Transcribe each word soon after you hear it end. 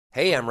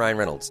Hey, I'm Ryan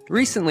Reynolds.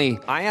 Recently,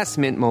 I asked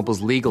Mint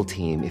Mobile's legal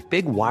team if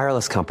big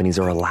wireless companies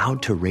are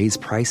allowed to raise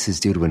prices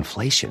due to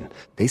inflation.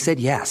 They said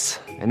yes.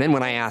 And then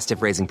when I asked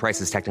if raising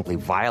prices technically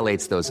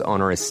violates those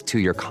onerous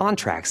two-year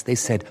contracts, they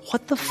said,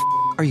 "What the f***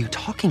 are you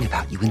talking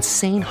about, you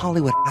insane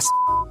Hollywood ass?"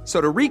 So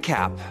to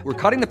recap, we're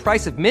cutting the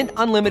price of Mint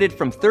Unlimited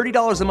from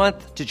 $30 a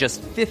month to just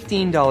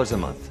 $15 a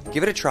month.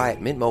 Give it a try at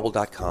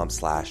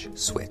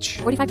mintmobile.com/switch.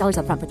 $45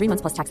 up front for 3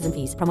 months plus taxes and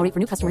fees. Promo rate for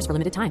new customers for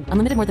limited time.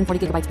 Unlimited more than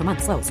 40 gigabytes per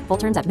month. Slows full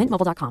terms at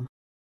mintmobile.com.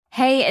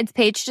 Hey, it's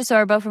Paige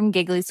DeSorbo from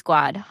Giggly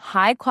Squad.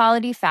 High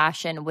quality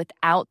fashion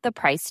without the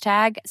price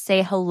tag.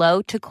 Say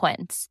hello to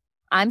Quince.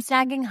 I'm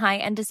snagging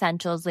high-end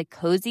essentials like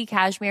cozy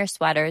cashmere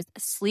sweaters,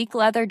 sleek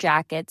leather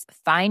jackets,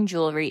 fine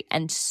jewelry,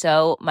 and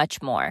so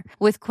much more.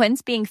 With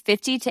Quince being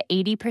 50 to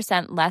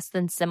 80% less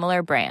than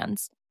similar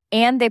brands.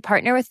 And they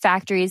partner with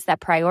factories that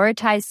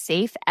prioritize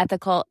safe,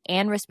 ethical,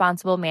 and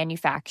responsible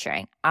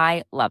manufacturing.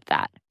 I love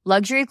that.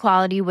 Luxury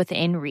quality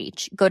within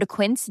reach. Go to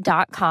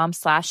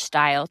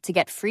quince.com/style to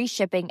get free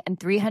shipping and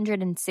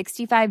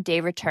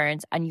 365-day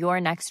returns on your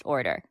next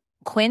order.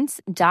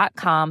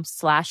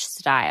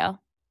 Quince.com/style.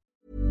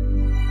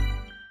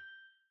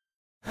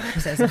 What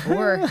episode is it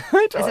 4?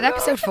 Is it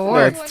episode 4?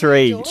 No, it's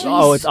 3. Jeez.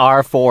 Oh, it's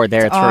R4.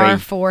 There, It's 3.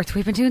 R4.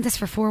 We've been doing this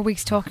for 4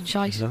 weeks talking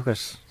shite. Look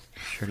at.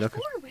 Sure, look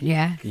at.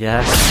 Yeah. Yeah.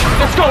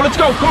 Let's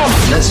go, come on!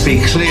 Let's be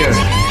clear.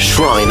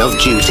 Shrine of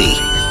Duty.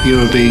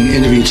 You're being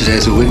interviewed today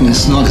as a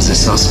witness, not as a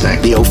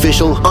suspect. The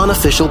official,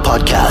 unofficial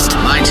podcast.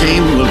 My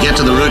team will get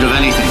to the root of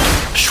anything.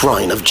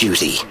 Shrine of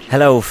Duty.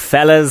 Hello,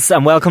 fellas,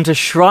 and welcome to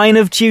Shrine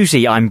of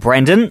Duty. I'm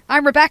Brendan.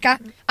 I'm Rebecca.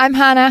 I'm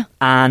Hannah.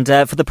 And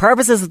for the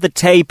purposes of the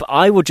tape,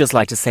 I would just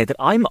like to say that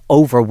I'm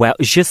overwhelmed.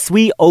 Je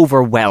suis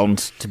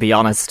overwhelmed, to be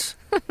honest.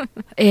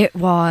 It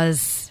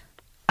was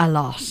a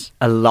lot.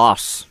 A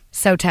lot.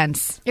 So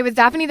tense. It was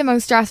definitely the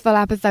most stressful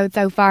episode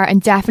so far,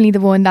 and definitely the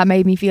one that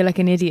made me feel like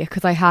an idiot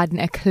because I hadn't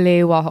a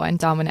clue what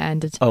went on when it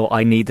ended. Oh,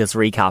 I need this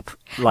recap.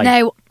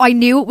 Now, I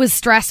knew it was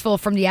stressful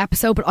from the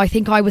episode, but I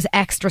think I was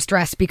extra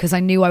stressed because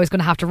I knew I was going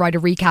to have to write a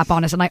recap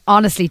on it, and I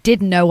honestly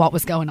didn't know what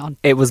was going on.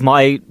 It was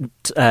my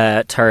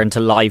turn to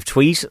live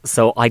tweet,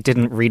 so I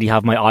didn't really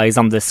have my eyes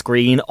on the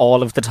screen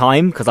all of the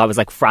time because I was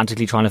like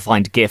frantically trying to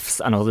find GIFs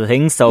and other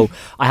things, so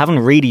I haven't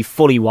really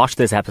fully watched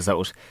this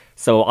episode.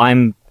 So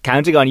I'm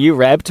counting on you,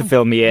 Reb, to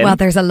fill me in. Well,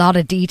 there's a lot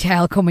of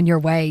detail coming your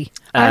way.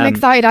 I'm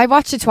excited. I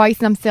watched it twice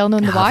and I'm still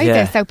none the wiser.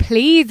 Yeah. So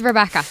please,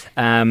 Rebecca.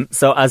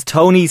 So as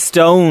Tony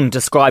Stone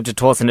described it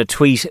to us in a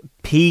tweet,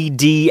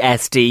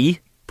 PDSD,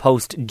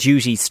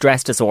 post-duty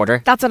stress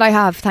disorder. That's what I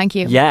have. Thank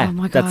you. Yeah, Oh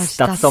my God, that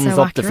that's sums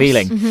so up accurate. the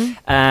feeling.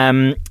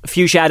 A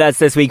few shout outs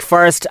this week.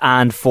 First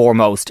and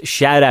foremost,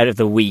 shout out of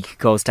the week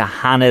goes to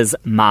Hannah's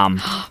mum.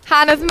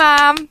 Hannah's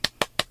mum.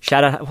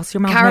 Shout out, what's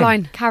your mum's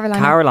Caroline. name?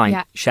 Caroline.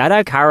 Yeah. Shout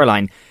out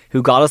Caroline,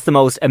 who got us the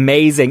most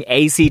amazing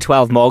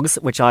AC12 mugs,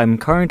 which I'm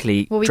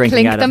currently Will we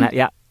drinking clink out them? of now.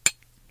 Yeah.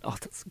 Oh,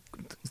 that's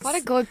What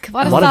a good,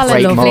 what a solid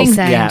great lovely mug.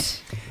 sound.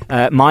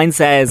 Yeah. Mine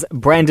says,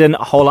 Brendan,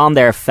 hold on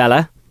there,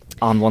 fella,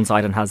 on one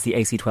side and has the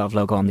AC12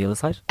 logo on the other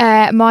side.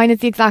 Mine is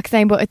the exact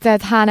same, but it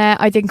says Hannah,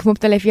 I didn't come up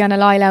to Liviana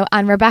Lilo,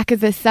 and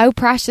Rebecca's is so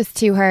precious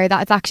to her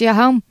that it's actually at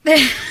home.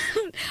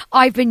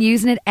 I've been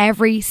using it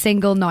every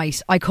single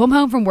night. I come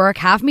home from work,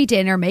 have me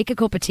dinner, make a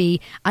cup of tea,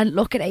 and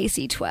look at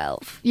AC12.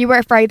 You were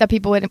afraid that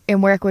people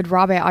in work would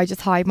rob it. I just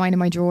hide mine in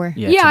my drawer.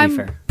 Yeah, to be I'm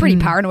fair. pretty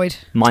paranoid.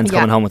 Mine's Yeah.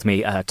 coming home with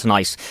me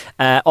tonight.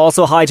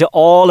 Also, hi to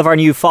all of our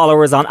new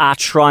followers on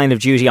 @Shrine of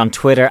Duty on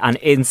Twitter and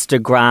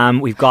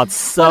Instagram. We've got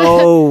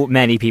so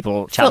many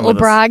people chatting Little with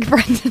brag,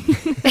 Brendan.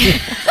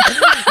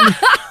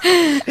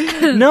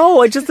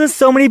 No, it's just there's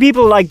so many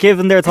people like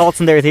giving their thoughts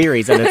and their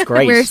theories, and it's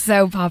great. We're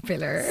so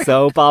popular.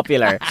 So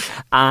popular.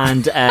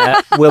 And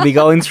we'll be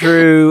going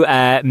through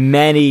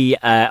many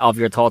of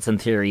your thoughts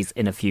and theories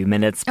in a few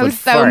minutes. There But was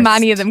so first-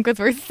 many of them because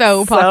we're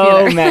so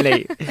popular. So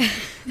many.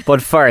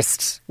 But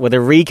first, with a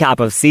recap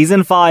of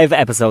Season 5,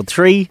 Episode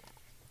 3,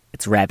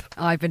 it's Reb.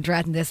 I've been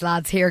dreading this,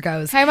 lads. Here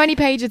goes. How many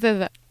pages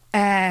is it?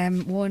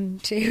 1,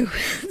 2,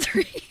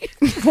 3,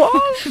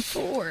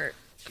 4,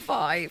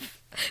 5.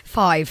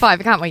 5. I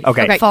can't wait.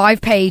 Okay.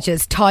 5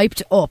 pages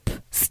typed up.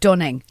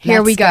 Stunning. Here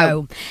Let's we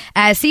go.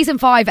 Season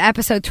 5,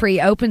 Episode 3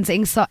 opens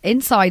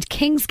inside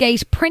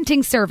Kingsgate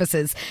Printing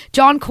Services.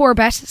 John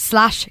Corbett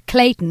 /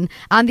 Clayton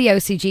and the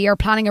OCG are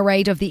planning a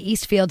raid of the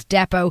Eastfield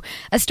Depot,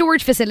 a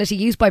storage facility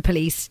used by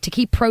police to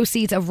keep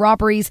proceeds of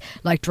robberies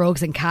like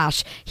drugs and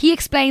cash. He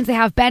explains they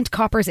have bent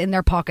coppers in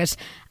their pocket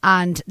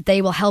and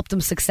they will help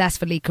them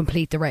successfully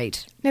complete the raid.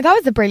 Now, that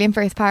was a brilliant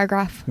first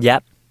paragraph.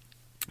 Yep.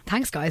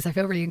 Thanks, guys. I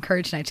feel really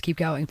encouraged now to keep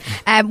going.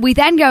 We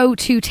then go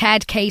to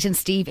Ted, Kate and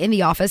Steve in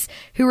the office,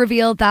 who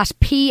revealed that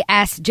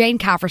P.S. Jane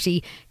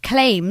Cafferty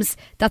claims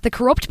that the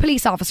corrupt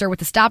police officer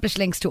with established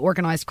links to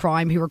organised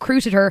crime who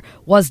recruited her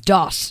was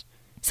Dot.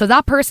 So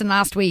that person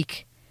last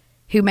week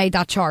who made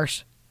that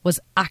chart was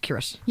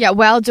accurate. Yeah,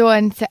 well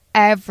done to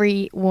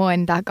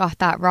everyone that got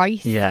that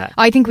right. Yeah.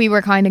 I think we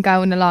were kind of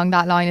going along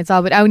that line as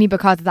well, but only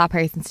because of that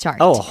person's chart.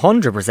 Oh,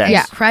 100%.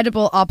 Yeah,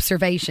 credible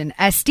observation.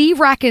 Steve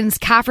reckons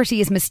Cafferty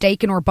is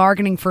mistaken or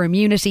bargaining for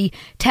immunity.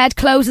 Ted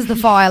closes the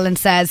file and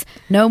says,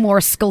 no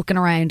more skulking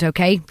around,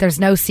 okay? There's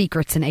no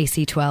secrets in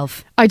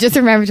AC12. I just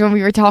remembered when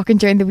we were talking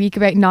during the week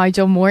about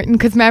Nigel Morton,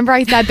 because remember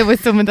I said there was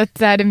someone that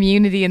said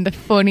immunity in the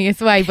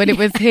funniest way, but it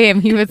was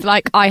him. He was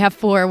like, I have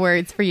 4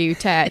 words for you,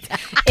 Ted.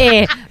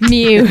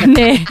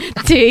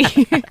 Immunity.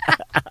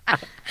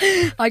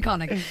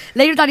 Iconic.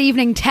 Later that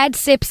evening, Ted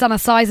sips on a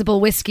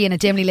sizable whiskey in a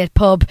dimly lit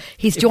pub.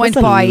 He's joined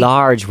by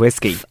large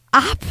whiskey.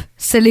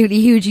 Absolutely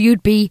huge.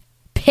 You'd be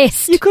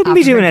pissed. You couldn't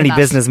be doing any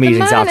business The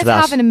meetings man after is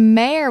that. having a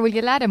mare. Will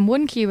you let him?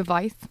 1 cube of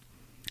ice.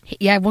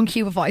 Yeah, 1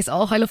 cube of ice.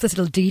 Oh, I love this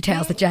little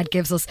details that Jed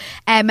gives us.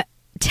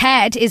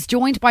 Ted is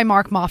joined by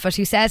Mark Moffat,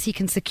 who says he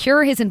can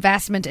secure his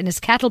investment in his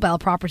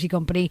Kettlebell property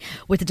company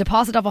with a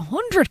deposit of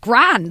 100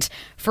 grand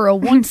for a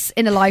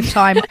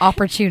once-in-a-lifetime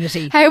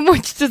opportunity. How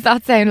much does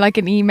that sound like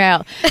an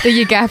email that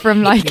you get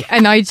from like a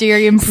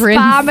Nigerian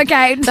prince? Spam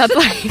account. That's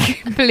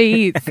like,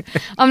 please.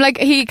 I'm like,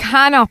 he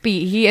cannot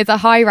be. He is a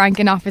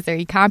high-ranking officer.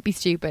 He can't be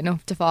stupid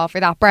enough to fall for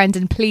that.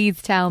 Brendan,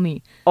 please tell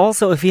me.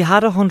 Also, if he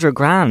had 100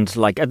 grand,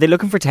 like, are they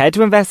looking for Ted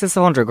to invest this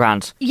 100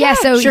 grand? Yeah,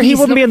 so Sure, he he's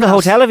wouldn't be in the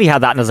looking at- hotel if he had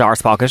that in his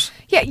arse pocket.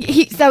 Yeah,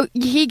 so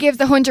he gives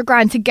 100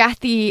 grand to get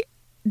the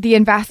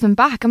investment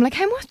back. I'm like,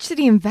 how much did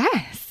he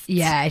invest?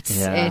 Yeah,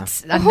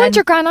 it's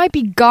 100 grand, I'd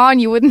be gone.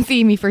 You wouldn't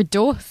see me for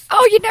dust.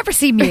 Oh, you'd never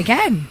see me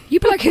again.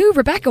 You'd be like, who?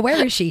 Rebecca,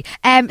 where is she?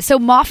 So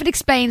Moffat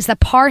explains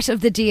that part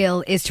of the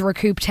deal is to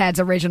recoup Ted's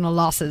original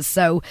losses.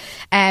 So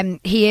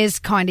he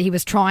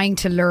was trying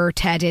to lure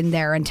Ted in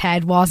there, and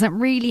Ted wasn't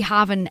really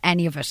having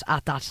any of it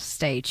at that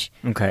stage.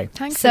 Okay.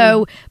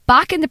 So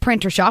back in the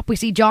printer shop, we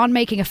see John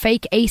making a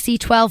fake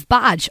AC12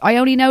 badge. I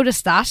only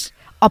noticed that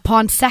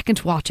upon second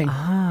watching.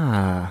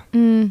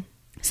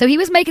 So he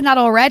was making that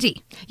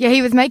already. Yeah,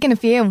 he was making a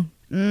few.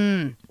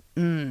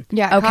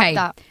 Yeah, okay.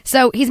 That.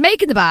 So he's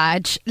making the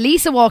badge.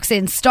 Lisa walks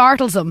in,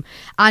 startles him,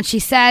 and she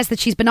says that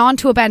she's been on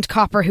to a bent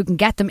copper who can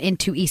get them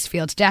into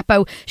Eastfield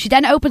Depot. She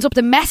then opens up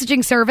the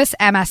messaging service,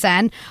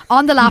 MSN,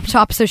 on the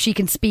laptop so she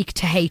can speak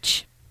to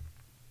H.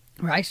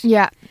 Right?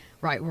 Yeah.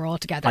 Right, we're all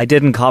together. I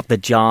didn't cop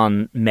that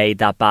John made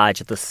that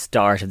badge at the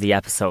start of the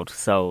episode,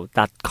 so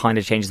that kind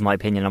of changes my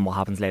opinion on what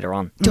happens later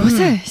on. Does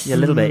it? Yeah, a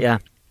little bit, yeah.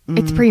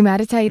 It's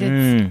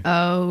premeditated.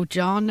 Oh,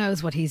 John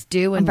knows what he's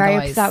doing, I'm very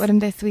guys. upset with him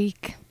this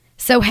week.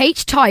 So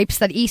H types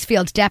that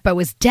Eastfield Depot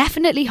is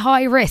definitely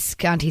high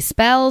risk, and he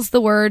spells the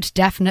word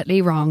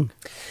definitely wrong.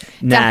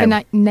 Now,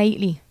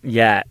 Definitely.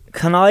 yeah,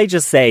 can I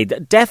just say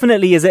that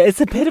definitely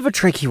it's a bit of a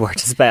tricky word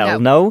to spell,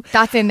 no?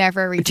 That's in there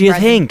for a reason. Do you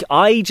Brendan. think?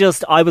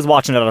 I was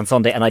watching it on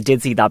Sunday and I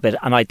did see that bit,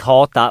 and I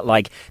thought that,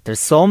 like, there's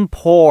some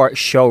poor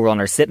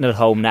showrunner sitting at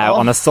home now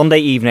on a Sunday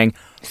evening,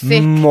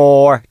 Sick.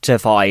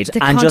 mortified.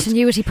 The and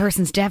continuity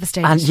person's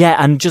devastated.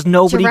 And just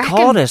nobody Do you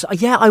caught reckon?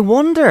 it. Yeah, I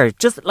wonder.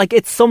 Just like,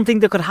 it's something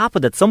that could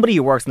happen, that somebody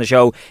who works in the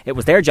show, it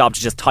was their job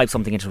to just type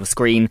something into a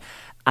screen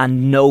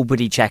and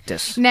nobody checked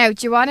it. Now,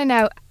 do you want to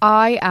know?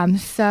 I am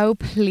so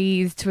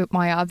pleased with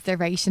my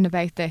observation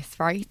about this,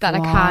 right? That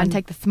Go I on. can't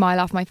take the smile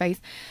off my face.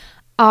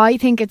 I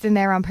think it's in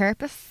there on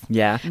purpose.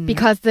 Yeah.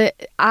 Because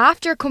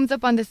after it comes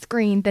up on the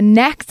screen, the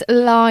next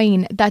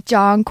line that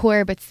John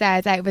Corbett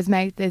says out of his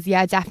mouth is,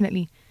 yeah,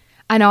 definitely.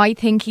 And I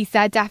think he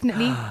said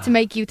definitely to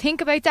make you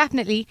think about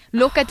definitely,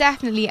 look at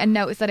definitely, and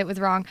notice that it was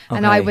wrong.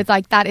 And I Okay. was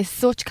like, that is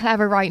such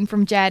clever writing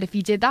from Jed if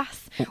he did that.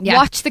 Yeah.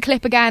 Watch the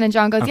clip again, and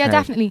John goes, yeah, Okay.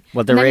 definitely.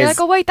 Well, and there then you're is-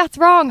 like, oh, wait, that's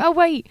wrong. Oh,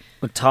 wait.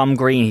 With Tom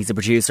Green, he's a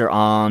producer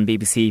on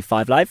BBC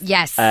 5 Live.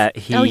 Yes.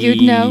 Oh,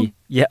 you'd know.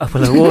 Yeah,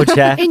 well, I would,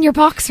 yeah. in your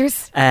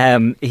boxers.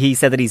 He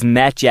said that he's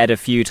met Jed a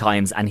few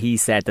times, and he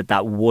said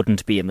that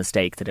wouldn't be a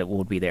mistake, that it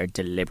would be there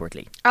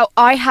deliberately. Oh,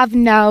 I have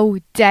no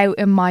doubt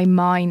in my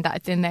mind that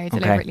it's in there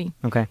deliberately.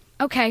 Okay.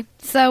 Okay,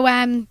 so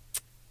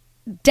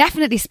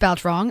definitely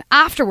spelt wrong.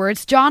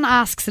 Afterwards, John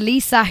asks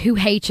Lisa who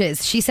H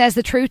is. She says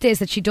the truth is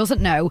that she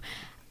doesn't know,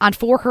 and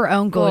for her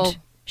own good, Oh.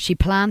 she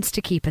plans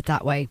to keep it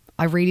that way.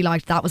 I really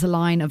liked that. Was a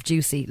line of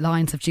juicy,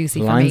 lines of juicy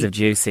for Lines me. of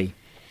juicy.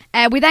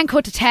 We then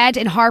cut to Ted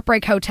in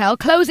Heartbreak Hotel,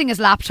 closing his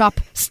laptop,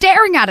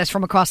 staring at us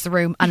from across the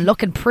room, and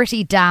looking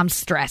pretty damn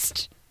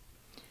stressed.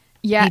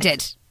 Yeah. He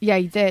did. Yeah,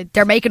 he did.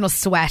 They're making us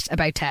sweat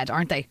about Ted,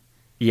 aren't they?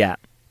 Yeah.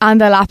 And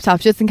the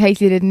laptop, just in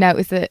case you didn't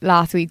notice it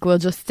last week, we'll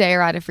just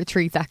stare at it for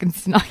 3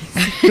 seconds tonight.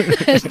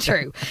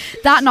 True.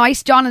 That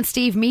night, John and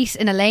Steve meet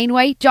in a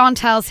laneway. John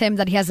tells him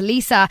that he has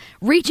Lisa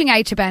reaching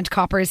out to Bent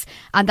Coppers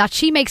and that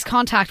she makes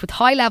contact with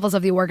high levels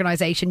of the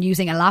organisation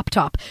using a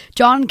laptop.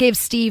 John gives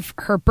Steve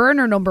her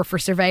burner number for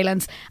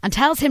surveillance and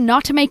tells him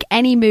not to make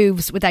any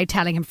moves without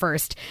telling him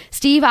first.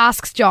 Steve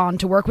asks John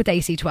to work with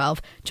AC12.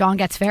 John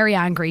gets very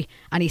angry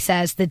and he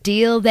says the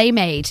deal they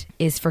made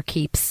is for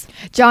keeps.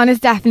 John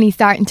is definitely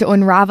starting to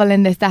unravel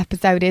in this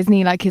episode, isn't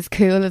he? Like, his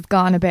cool has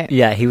gone a bit.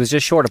 Yeah, he was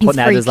just short of He's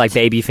putting out his, freaked. like,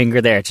 baby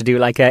finger there to do,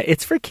 like, a,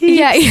 it's for keeps.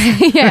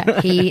 Yeah.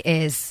 He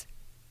is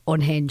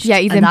unhinged. Yeah,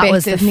 he's and in that bits,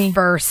 was isn't the he?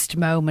 first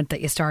moment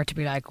that you start to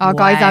be like, Oh, wow,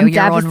 guys, I'm you're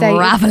devastated.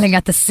 unraveling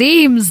at the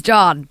seams,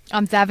 John.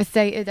 I'm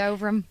devastated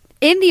over him.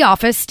 In the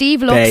office,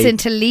 Steve looks Babe.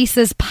 into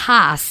Lisa's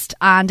past,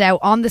 and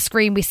on the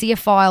screen we see a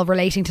file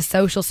relating to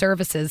social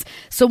services.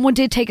 Someone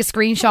did take a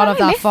screenshot of I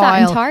that missed file.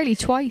 that entirely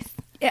twice.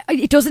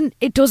 It doesn't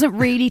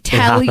really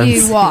tell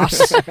you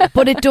happens. what,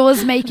 but it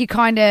does make you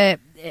kind of.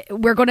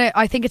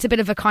 I think it's a bit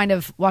of a kind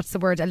of, what's the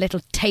word, a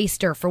little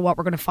taster for what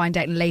we're going to find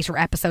out in later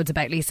episodes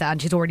about Lisa, and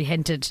she's already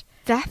hinted,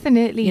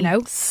 Definitely. you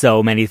know.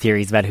 So many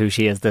theories about who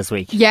she is this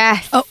week.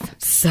 Yes. Oh,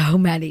 so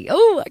many.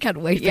 Oh, I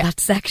can't wait for that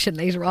section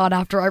later on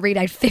after I read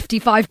out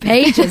 55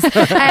 pages.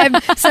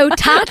 So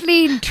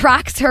Kathleen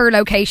tracks her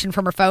location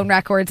from her phone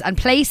records and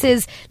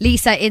places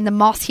Lisa in the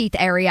Moss Heath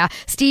area.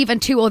 Steve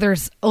and two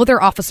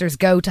other officers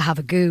go to have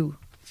a goo.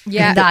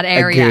 Yeah. In that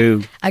area.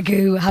 A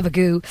goo. Have a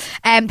goo.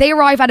 They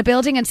arrive at a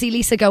building and see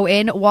Lisa go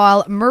in,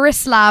 while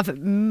Miroslav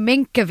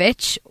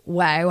Minkovic,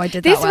 wow, I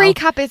did This that well.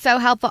 recap is so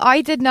helpful.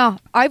 I did not.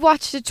 I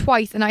watched it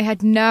twice and I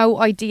had no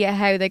idea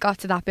how they got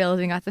to that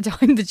building at the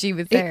time that she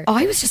was there.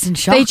 I was just in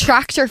shock. They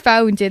tracked her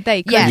phone, did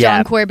they? 'Cause Yeah. John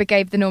Yeah. Corbett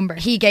gave the number.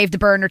 He gave the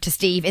burner to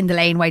Steve in the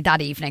laneway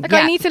that evening. Like,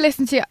 I need to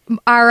listen to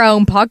our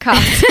own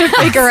podcast to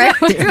figure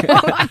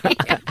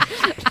out.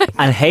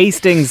 And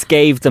Hastings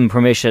gave them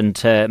permission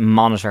to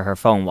monitor her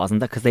phone,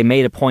 wasn't it? Because they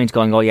made a point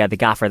going, oh yeah, the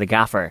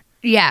gaffer.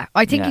 Yeah,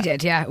 I think he Yeah.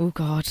 did, yeah. Oh,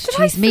 God.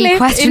 I Jeez, me slip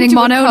questioning into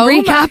my a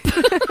own coma?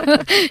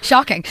 recap.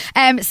 Shocking.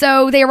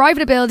 So they arrive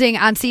at a building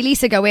and see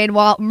Lisa go in,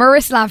 while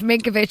Miroslav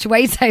Minkovic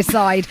waits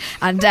outside,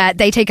 and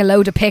they take a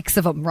load of pics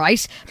of him,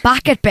 right?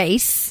 Back at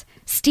base,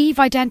 Steve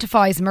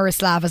identifies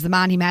Miroslav as the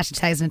man he met in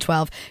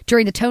 2012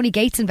 during the Tony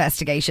Gates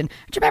investigation. Do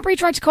you remember he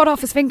tried to cut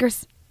off his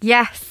fingers?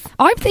 Yes.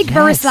 I think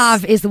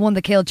Miroslav is the one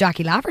that killed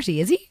Jackie Laverty,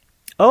 is he?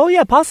 Oh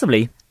yeah,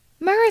 possibly.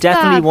 Miroslav.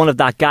 Definitely one of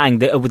that gang,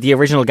 the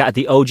original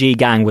the OG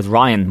gang with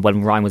Ryan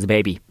when Ryan was a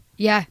baby.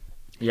 Yeah.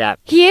 Yeah.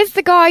 He is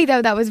the guy,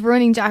 though, that was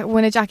running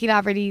one of Jackie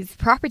Laverty's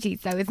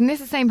properties, though. Isn't this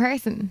the same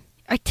person?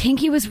 I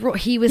think he was He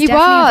definitely was.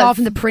 involved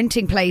in the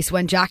printing place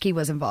when Jackie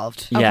was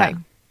involved. Yeah. Okay.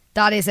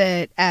 That is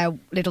a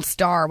little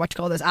star, what do you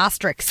call those,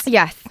 asterisks.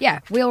 Yes. Yeah,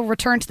 we'll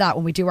return to that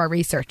when we do our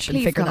research and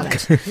Please figure God.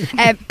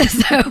 that out.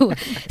 So,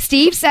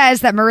 Steve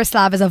says that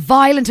Miroslav is a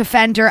violent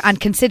offender and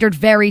considered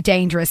very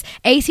dangerous.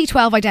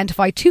 AC12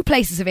 identified two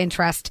places of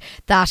interest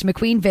that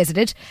McQueen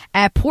visited,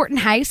 Porton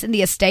House in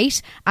the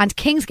estate and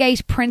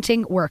Kingsgate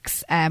Printing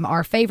Works,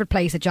 our favourite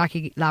place that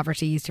Jackie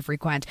Laverty used to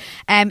frequent.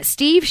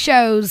 Steve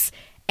shows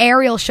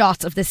aerial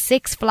shots of the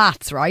 6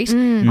 flats, right?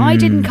 I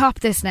didn't cop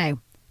this now.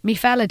 Me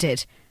fella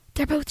did.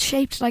 They're both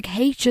shaped like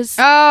H's.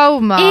 Oh,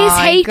 my Is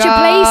H God. a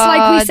place,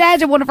 like we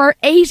said in one of our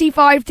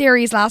 85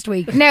 theories last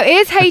week? Now,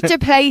 is H a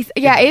place?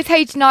 Yeah, is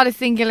H not a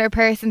singular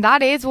person?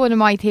 That is one of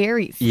my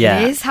theories. Yeah.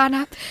 It is,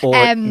 Hannah. Or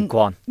go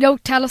on. No,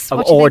 tell us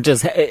what you Or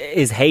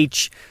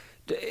think.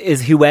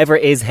 is whoever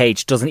is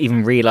H doesn't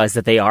even realise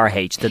that they are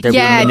H, that they're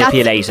being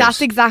manipulated. That's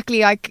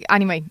exactly like.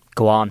 Anyway,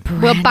 Go on.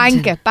 we'll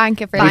bank it for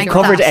We've later.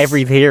 covered that.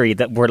 every theory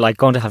that we're like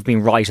going to have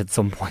been right at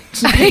some point.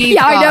 Please,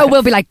 Yeah, I know. God.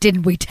 We'll be like,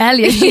 didn't we tell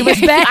you she was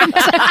bent?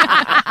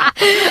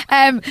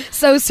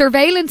 So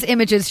surveillance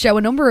images show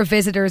a number of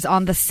visitors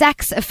on the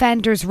sex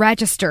offenders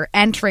register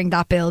entering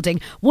that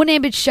building. One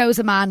image shows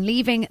a man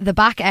leaving the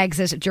back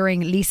exit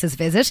during Lisa's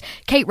visit.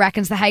 Kate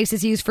reckons the house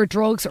is used for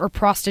drugs or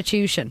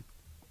prostitution.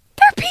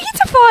 They're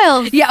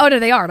paedophiles. Yeah, oh no,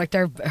 they are. Like,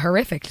 they're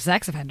horrific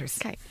sex offenders.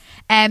 Okay.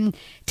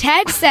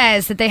 Ted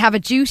says that they have a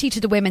duty to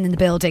the women in the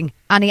building,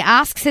 and he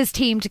asks his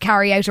team to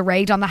carry out a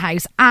raid on the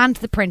house and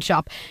the print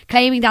shop,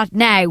 claiming that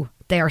now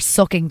they are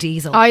sucking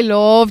diesel. I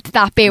loved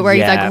that bit where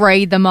he's Yeah. like,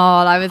 raid them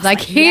all. I was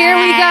like, here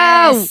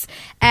Yes. we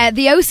go.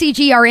 The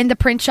OCG are in the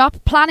print shop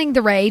planning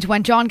the raid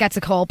when John gets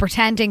a call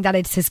pretending that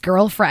it's his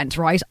girlfriend,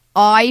 right?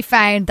 I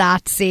found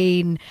that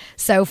scene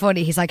so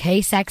funny. He's like,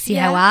 hey, sexy,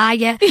 how are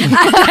you?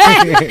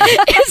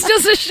 It's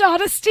just a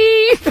shot of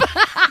Steve.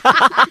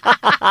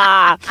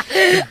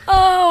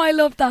 Oh, I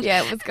love that.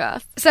 Yeah, it was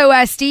gas.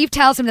 So Steve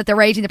tells him that they're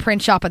raiding the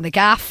print shop and the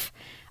gaff.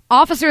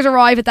 Officers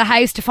arrive at the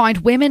house to find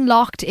women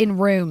locked in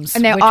rooms,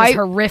 And now which is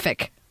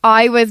horrific.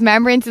 I was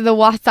remembering to the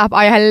WhatsApp,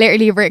 I had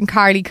literally written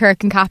Carly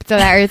Kirk in capital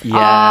letters. Yeah.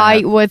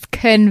 I was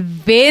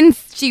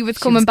convinced she was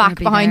coming was gonna back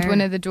be behind there. one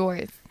of the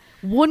doors.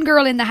 One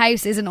girl in the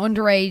house is an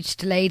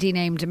underage lady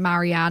named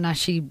Mariana.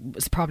 She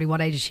was probably, what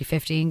age is she,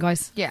 15,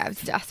 guys? Yeah, I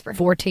was desperate.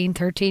 14,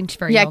 13, she's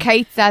very Yeah, young.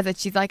 Kate says it.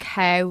 She's like,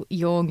 how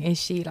young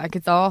is she? Like,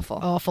 it's awful.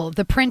 Awful.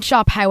 The print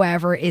shop,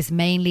 however, is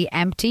mainly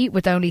empty,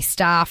 with only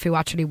staff who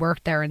actually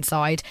work there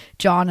inside.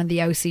 John and the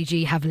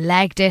OCG have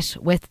legged it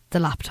with the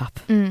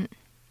laptop.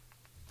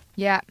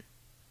 Yeah.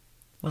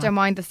 Don't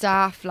mind the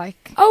staff.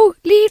 Like, Oh,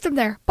 leave them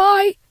there.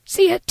 Bye.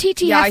 See ya.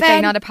 TTFN. yeah, I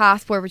say not a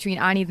passport between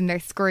any of them. They're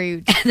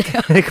screwed.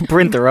 They can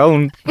print their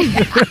own.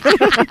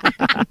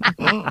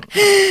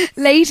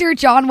 Later,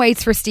 John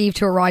waits for Steve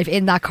to arrive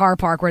in that car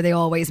park where they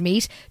always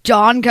meet.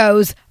 John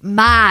goes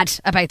mad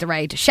about the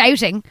raid,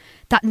 shouting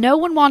that no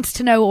one wants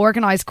to know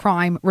organised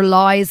crime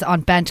relies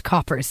on bent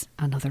coppers.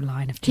 Another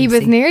line of juicy. He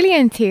was nearly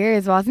in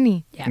tears, wasn't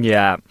he?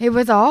 Yeah. It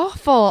was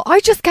awful.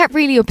 I just get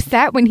really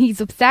upset when he's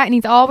upset, and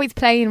he's always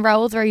playing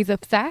roles where he's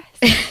upset.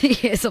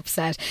 He is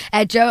upset.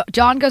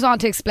 John goes on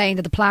to explain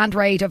that the planned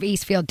raid of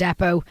Eastfield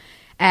Depot,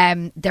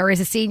 there is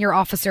a senior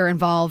officer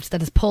involved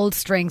that has pulled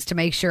strings to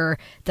make sure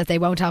that they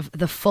won't have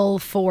the full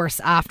force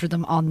after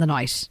them on the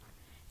night.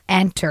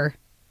 Enter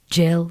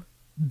Jill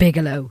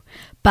Bigelow,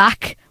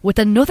 back with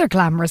another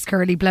glamorous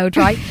curly blow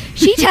dry.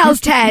 She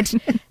tells Ted,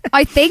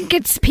 I think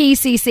it's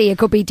PCC, it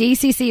could be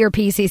DCC or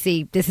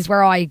PCC. This is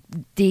where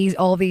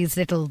all these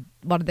little,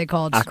 what are they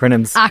called?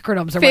 Acronyms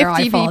are where I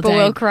 50 fall people down.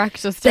 will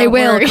correct us. They don't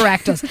will worry.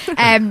 correct us.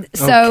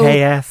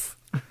 KF.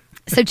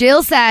 So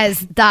Jill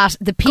says that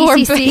the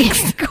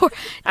PCC...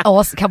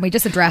 Also, can we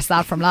just address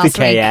that from last The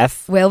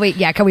KF. week? Will we?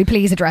 Yeah, can we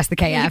please address the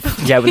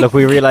KF? Yeah, but look,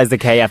 we realise the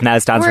KF now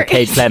stands for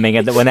Kate Fleming,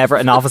 and that whenever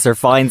an officer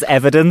finds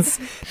evidence,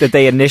 that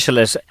they initial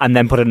it and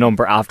then put a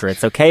number after it.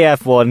 So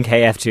KF1,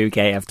 KF2,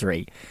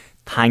 KF3.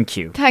 Thank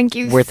you. Thank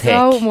you We're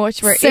so thick.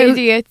 much. We're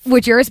idiots.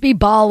 Would yours be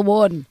Ball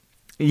 1?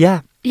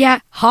 Yeah. Yeah.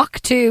 Hawk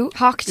 2.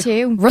 Hawk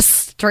 2.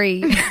 Rust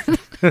 3.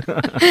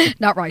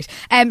 Not right.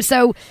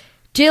 So...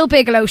 Jill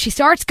Bigelow, she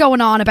starts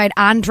going on about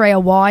Andrea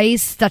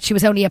Wise, that she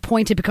was only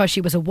appointed because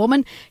she was a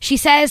woman. She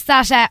says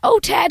that,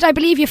 Ted, I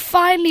believe you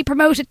finally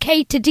promoted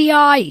Kate to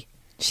DI.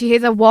 She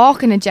has a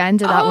walking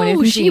agenda, that one,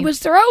 isn't she? She was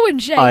throwing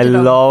shade. I at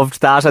him.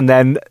 loved that. And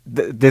then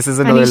this is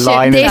another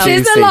line This of is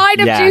juicy. the line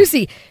of Yeah.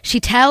 juicy. She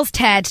tells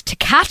Ted to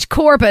catch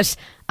Corbett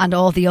and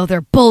all the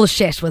other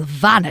bullshit will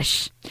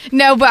vanish.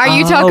 No, but are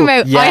you talking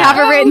about, yeah. I have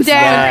it written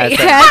down. Yeah,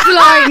 Ted's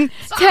line.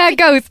 Ted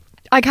goes,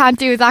 I can't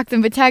do his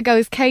accent, but Ted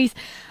goes, Kate,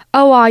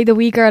 the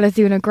wee girl is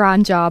doing a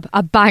grand job,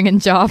 a banging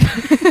job.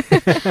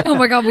 Oh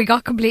my God, we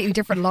got completely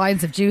different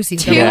lines of juicy.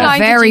 Two They're lines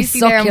very of juicy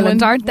there in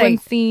succulent, aren't they? one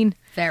scene.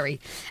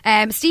 Very.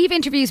 Steve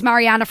interviews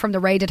Mariana from the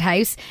raided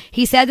house.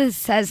 He says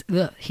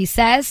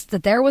that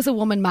there was a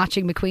woman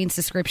matching McQueen's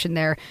description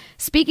there,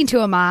 speaking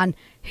to a man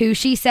who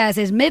she says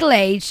is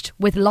middle-aged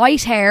with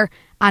light hair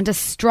and a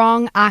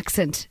strong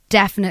accent.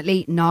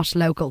 Definitely not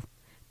local.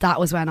 That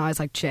was when I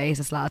was like,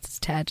 Jesus lads, it's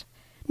Ted.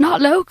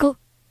 Not local.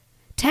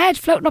 Ted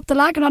floating up the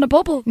lagoon on a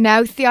bubble.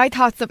 No, see, I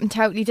thought something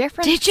totally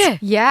different. Did you?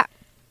 Yeah.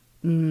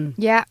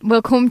 Yeah,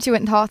 we'll come to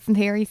it in thoughts and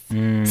theories.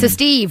 So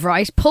Steve,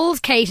 right, pulls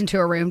Kate into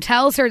a room,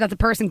 tells her that the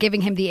person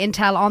giving him the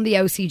intel on the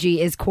OCG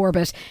is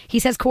Corbett. He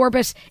says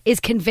Corbett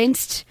is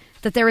convinced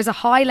that there is a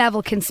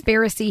high-level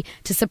conspiracy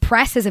to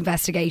suppress his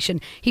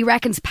investigation. He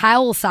reckons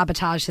Powell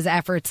sabotaged his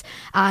efforts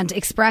and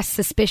expressed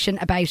suspicion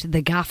about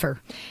the gaffer.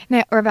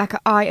 Now,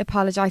 Rebecca, I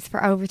apologise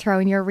for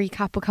overthrowing your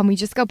recap, but can we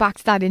just go back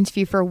to that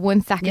interview for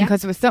 1 second? Yeah.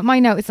 Because there was something I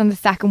noticed on the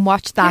second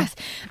watch that,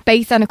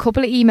 based on a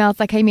couple of emails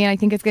that came in, I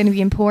think it's going to be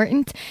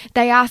important.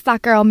 They asked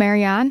that girl,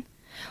 Marianne,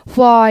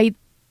 why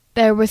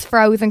there was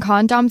frozen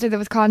condoms, or there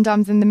was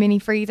condoms in the mini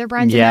freezer.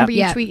 Brand, Yeah. remember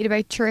you tweeted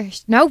about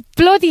Trish? No,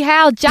 bloody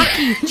hell,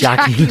 Jackie.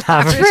 Jackie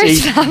Laverty.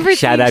 Trish Laverty.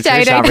 Shout out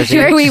Trish Shout out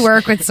Laverty. Do we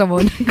work with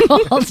someone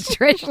called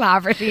Trish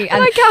Laverty?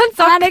 And I can't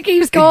stop. Anna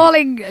keeps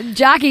calling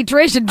Jackie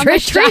Trish and I'm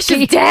like, Trish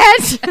Trish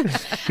Jackie.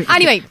 is dead.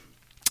 Anyway,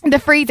 the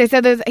freezer.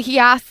 So he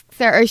asks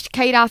her, or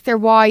Kate asks her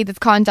why there's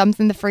condoms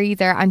in the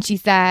freezer, and she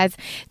says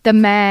the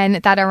men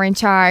that are in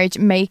charge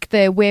make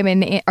the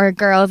women or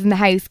girls in the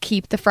house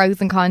keep the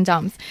frozen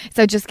condoms.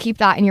 So just keep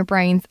that in your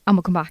brains, and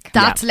we'll come back.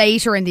 That's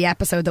later in the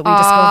episode that we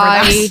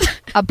discover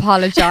that. I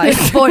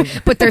apologise.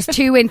 but there's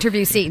 2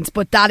 interview scenes,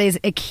 but that is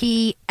a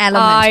key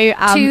element I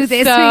am to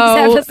this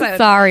so week's episode.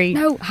 sorry.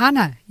 No,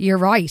 Hannah, you're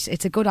right.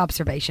 It's a good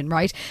observation,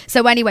 right?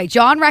 So anyway,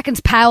 John reckons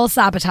Powell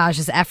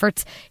sabotages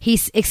efforts. He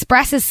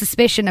expresses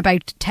suspicion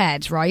about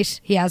Ted, right?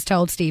 He has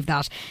told Steve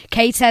that.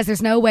 Kate says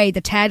there's no way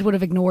that Ted would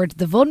have ignored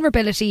the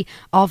vulnerability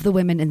of the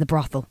women in the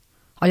brothel.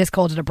 I just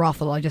called it a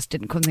brothel. I just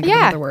couldn't think of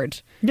another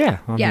word. Yeah.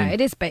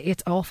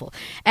 It's awful.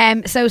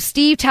 So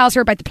Steve tells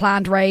her about the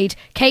planned raid.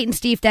 Kate and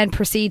Steve then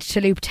proceed to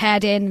loop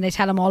Ted in, and they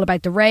tell him all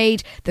about the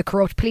raid, the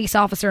corrupt police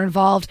officer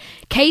involved.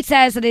 Kate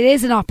says that it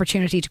is an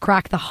opportunity to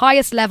crack the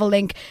highest level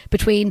link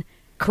between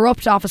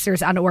corrupt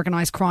officers and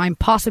organised crime,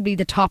 possibly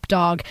the top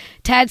dog.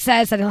 Ted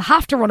says that he'll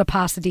have to run it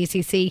past the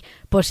DCC,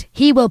 but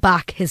he will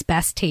back his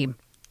best team.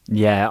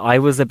 Yeah, I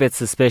was a bit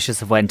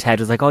suspicious of when Ted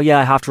was like, oh yeah,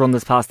 I have to run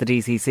this past the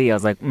DCC. I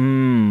was like,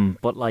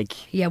 but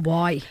like... Yeah,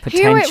 why?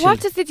 Potentially. What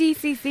does the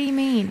DCC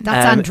mean?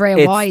 That's Andrea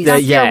it's Wise. The,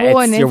 That's yeah, your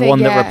one, it's your is it? one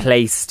that Yeah.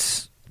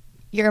 replaced...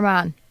 Your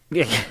man.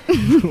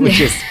 Which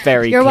is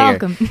very You're clear.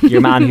 welcome.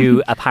 Your man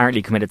who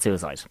apparently committed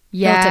suicide.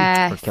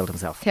 Yes. Or killed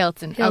himself.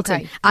 Hilton. Hilton.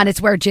 Okay. And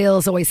it's where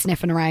Jill's always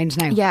sniffing around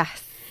now.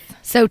 Yes.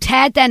 So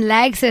Ted then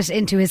legs it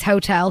into his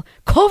hotel,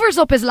 covers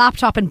up his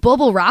laptop in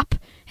bubble wrap,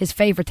 his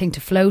favourite thing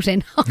to float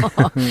in,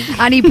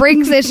 and he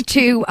brings it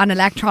to an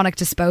electronic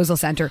disposal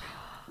centre.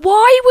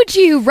 Why would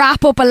you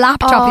wrap up a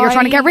laptop that you're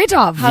trying to get rid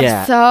of?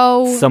 Have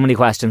so many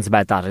questions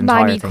about that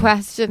entire many thing.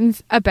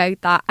 questions about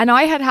that, and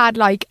I had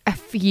like a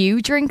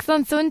few drinks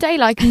on Sunday,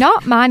 like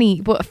not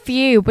many, but a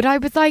few. But I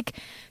was like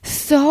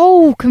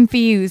so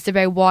confused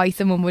about why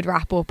someone would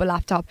wrap up a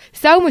laptop.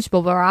 So much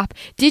bubble wrap.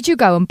 Did you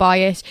go and buy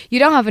it? You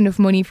don't have enough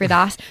money for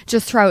that.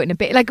 Just throw it in a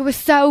bit. Like, it was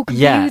so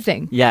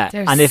confusing. Yeah.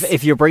 There's And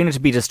if you're bringing it to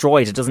be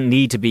destroyed, it doesn't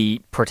need to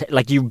be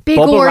like you Big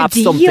bubble wrap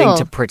ordeal. something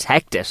to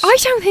protect it. I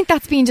don't think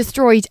that's being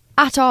destroyed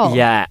at all.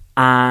 Yeah.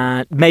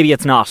 Maybe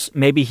it's not.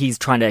 Maybe he's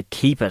trying to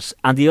keep it.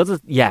 And the other,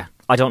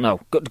 I don't know.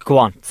 Go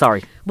on.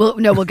 Sorry. Well,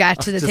 no, we'll get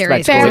to the Just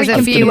theories. about to go. There's a I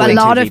was few. gonna A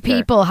go lot too of deep there.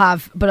 people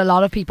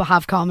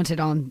have commented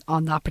on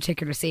that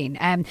particular scene.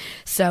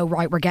 So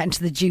right, we're getting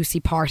to the juicy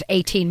part.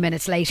 18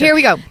 minutes later, Here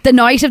we go. The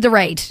night of the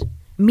raid.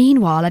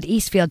 Meanwhile, at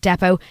Eastfield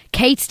Depot,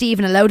 Kate, Steve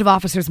and a load of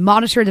officers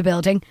monitor the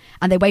building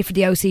and they wait for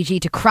the OCG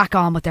to crack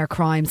on with their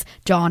crimes.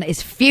 John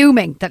is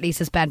fuming that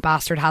Lisa's bent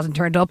bastard hasn't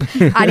turned up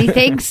and he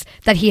thinks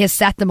that he has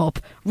set them up.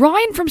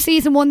 Ryan from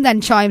season 1 then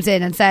chimes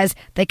in and says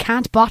they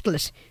can't bottle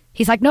it.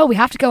 He's like, no, we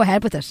have to go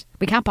ahead with it.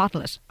 We can't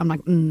bottle it. I'm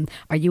like,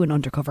 are you an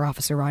undercover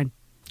officer, Ryan?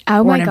 Oh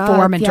or my an God,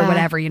 informant or yeah.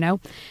 whatever, you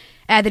know?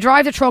 They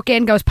drive the truck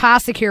in, goes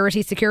past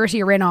security.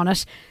 Security are in on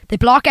it. They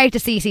block out the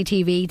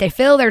CCTV. They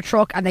fill their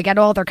truck and they get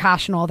all their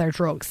cash and all their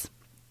drugs.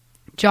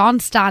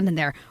 John's standing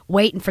there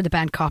waiting for the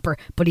bent copper,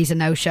 but he's a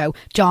no-show.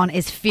 John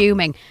is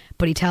fuming,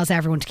 but he tells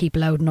everyone to keep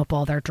loading up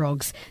all their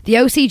drugs. The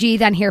OCG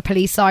then hear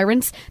police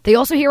sirens. They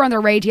also hear on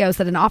their radios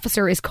that an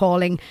officer is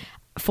calling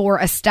for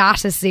a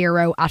status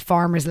 0 at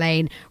Farmers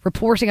Lane,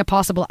 reporting a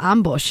possible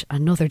ambush.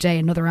 Another day,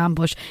 another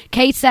ambush.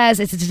 Kate says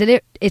it's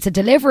a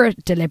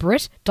deliberate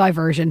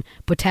diversion,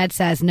 but Ted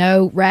says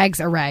no, regs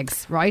are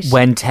regs, right?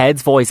 When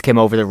Ted's voice came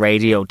over the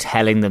radio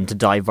telling them to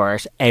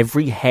divert,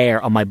 every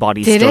hair on my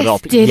body Did stood it?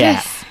 up. Did yeah,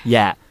 it?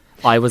 yeah.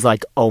 I was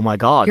like, oh my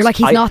God. You're like,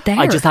 he's not there.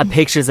 I just had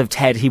pictures of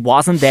Ted. He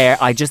wasn't there.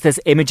 I just this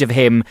image of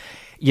him,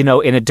 you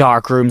know, in a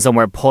dark room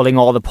somewhere pulling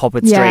all the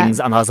puppet Yeah. strings,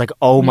 and I was like,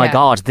 oh my Yeah.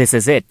 God, this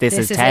is it. This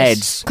is Ted.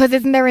 Because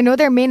isn't there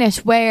another minute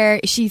where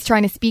she's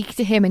trying to speak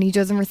to him and he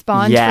doesn't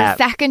respond for a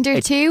second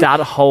or two? That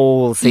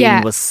whole scene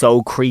Yeah. was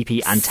so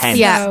creepy and tense.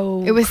 Yeah,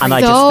 So it was And so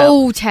I just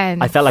felt,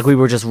 tense. I felt like we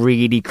were just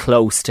really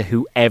close to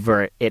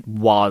whoever it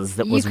was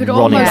that was you could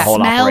running almost the whole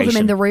smell operation.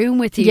 them in the room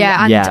with you.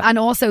 Yeah. And, Yeah. and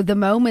also the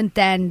moment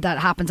then that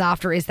happens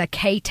after is that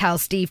Kate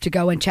tells Steve to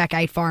go and check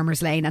out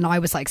Farmers Lane, and I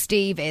was like,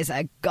 Steve is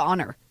a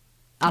goner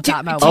at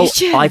that moment. Oh,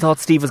 Did you? I thought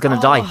Steve was going to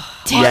die.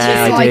 did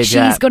Yeah, you? I like did. she's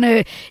Yeah.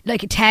 gonna,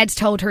 like Ted's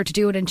told her to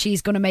do it and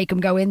she's gonna make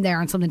him go in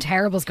there and something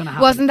terrible's gonna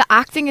happen. Wasn't the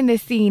acting in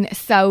this scene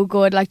so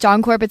good? Like,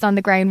 John Corbett's on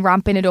the ground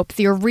ramping it up,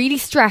 so you're really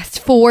stressed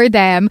for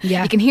them.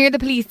 Yeah. You can hear the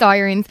police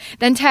sirens.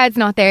 Then Ted's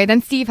not there.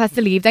 Then Steve has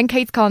to leave. Then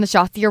Kate's calling the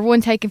shots. You're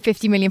one taking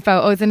 50 million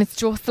photos, and it's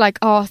just like,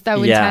 oh,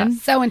 so Yeah.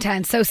 intense. So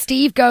intense. So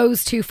Steve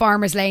goes to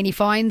Farmers Lane. He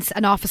finds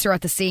an officer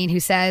at the scene who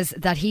says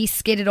that he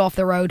skidded off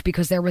the road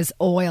because there was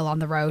oil on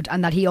the road,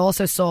 and that he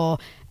also saw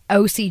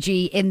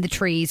OCG in the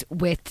trees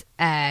with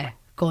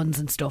guns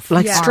and stuff.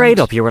 Like, straight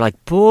up, you were like,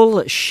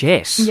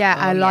 bullshit. Yeah,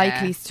 Oh, a yeah.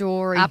 likely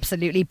story.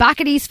 Absolutely. Back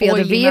at Eastfield,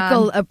 Oily the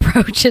vehicle man.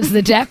 approaches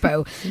the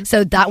depot.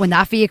 So that when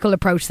that vehicle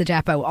approached the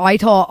depot, I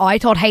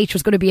thought H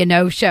was going to be a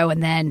no-show,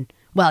 and then,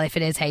 well, if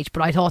it is H,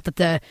 but I thought that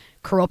the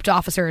corrupt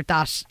officer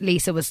that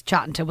Lisa was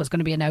chatting to was going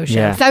to be a no-show.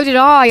 Yeah. So did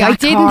I. I That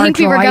didn't car think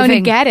we were going to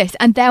driving. get it,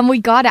 and then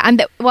we got it.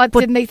 And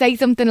didn't they say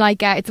something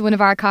like it's one of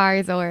our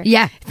cars or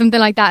Yeah. something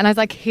like that? And I was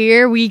like,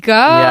 here we go.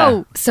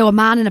 Yeah. So a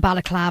man in a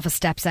balaclava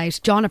steps out.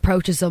 John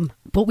approaches him,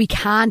 but we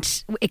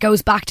can't. It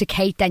goes back to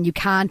Kate. Then you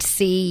can't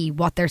see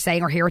what they're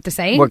saying or hear what they're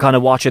saying. We're kind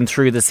of watching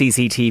through the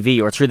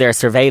CCTV or through their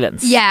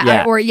surveillance.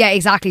 yeah,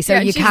 exactly. So Yeah,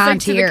 you she's can't like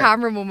to hear. the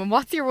camera woman,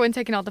 what's your one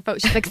taking all the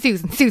photos? She's like,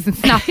 Susan,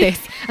 snap this.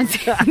 And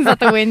Susan's at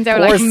the window,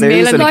 Poor like, Susan,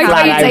 milling Like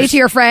flat you'd out. say to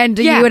your friend,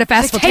 Yeah. you at a Just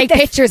festival, take take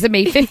this. pictures of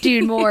me,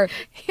 15 more.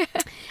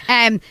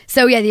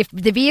 So yeah,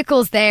 the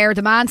vehicle's there.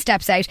 The man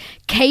steps out.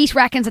 Kate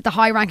reckons that the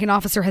high-ranking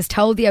officer has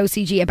told the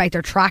OCG about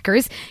their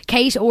trackers.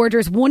 Kate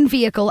orders one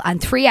vehicle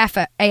and 3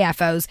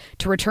 AFOs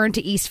to return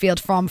to Eastfield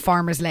from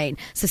Farmers Lane.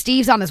 So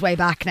Steve's on his way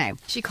back now.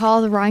 She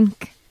called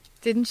rank,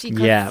 didn't she?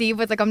 'Cause Yeah. Steve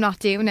was like, I'm not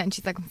doing it. And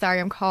she's like, I'm sorry,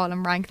 I'm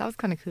calling rank. That was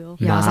kind of cool.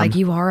 Yeah, I was Mom. like,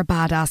 you are a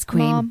badass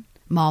queen.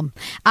 Mom.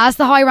 As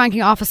the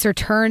high-ranking officer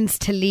turns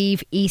to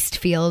leave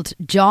Eastfield,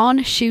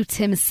 John shoots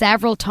him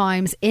several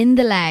times in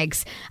the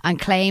legs and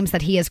claims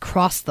that he has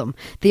crossed them.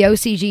 The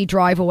OCG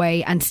drive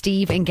away and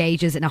Steve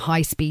engages in a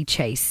high-speed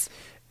chase.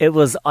 It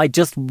was, I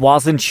just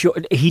wasn't sure.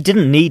 He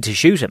didn't need to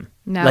shoot him.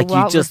 No, like,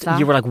 what was that?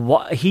 you were like,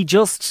 what?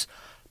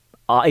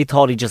 I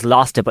thought he just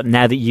lost it, but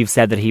now that you've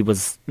said that he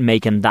was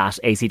making that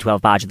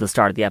AC-12 badge at the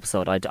start of the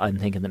episode, I'm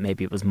thinking that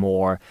maybe it was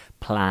more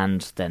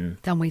planned than...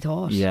 Than we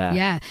thought. Yeah.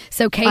 Yeah.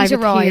 So I Kate have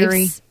a theory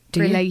arrives. Do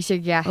you?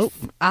 related, yes. Oh,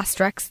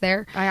 asterisks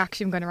there. I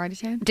actually am going to write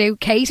it down.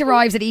 Kate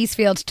arrives at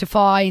Eastfield to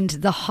find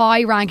the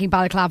high-ranking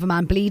balaclava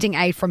man bleeding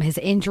out from his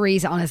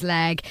injuries on his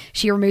leg.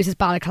 She removes his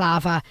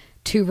balaclava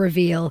to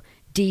reveal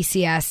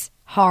DCS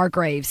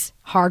Hargreaves.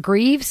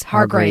 Hargreaves,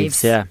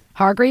 yeah.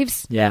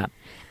 Hargreaves. Yeah.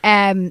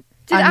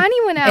 Did And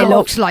anyone It else?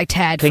 looked like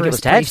Ted. Think for it a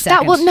was brief Ted?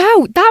 second.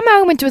 That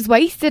moment was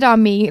wasted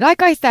on me.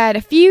 Like I said,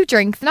 a few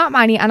drinks, not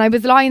many, and I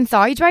was lying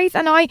sideways,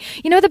 and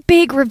the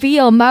big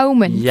reveal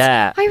moment.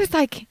 Yeah. I was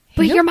like,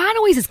 But your man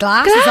always has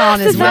glasses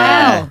on as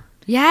well.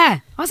 Yeah.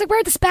 I was like, where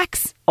are the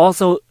specs?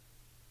 Also,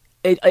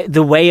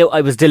 the way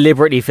it was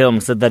deliberately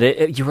filmed, so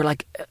that you were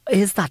like,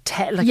 is that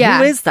Ted? Like,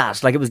 who is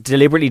that? Like, it was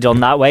deliberately done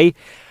that way.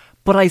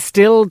 But I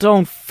still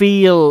don't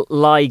feel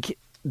like...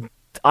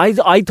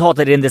 I thought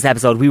that in this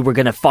episode we were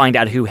going to find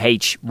out who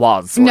H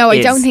was. No,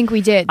 I don't think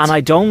we did. And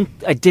I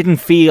didn't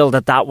feel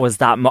that was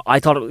that I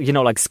thought,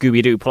 like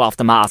Scooby-Doo, pull off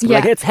the mask.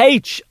 Like, it's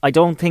H. I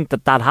don't think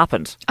that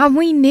happened. And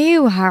we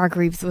knew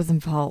Hargreaves was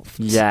involved.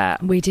 Yeah.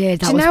 We did.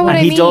 Do you know what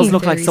I mean? He does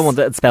look like someone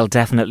that spelled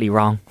definitely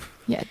wrong.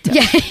 Yeah,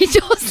 he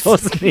does.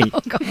 Doesn't he?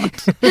 Oh, God.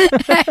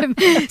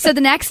 So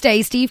the next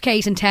day, Steve,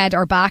 Kate and Ted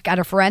are back at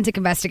a forensic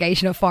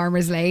investigation of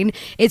Farmers Lane.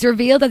 It's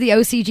revealed that the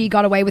OCG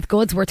got away with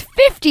goods worth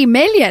 50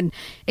 million.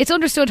 It's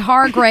understood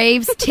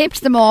Hargreaves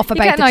tipped them off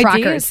about the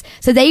trackers.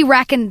 So they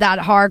reckon that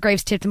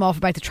Hargreaves tipped them off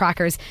about the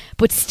trackers.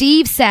 But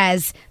Steve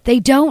says they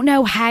don't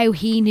know how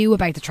he knew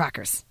about the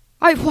trackers.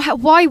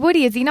 Why would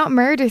he? Is he not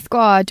Murder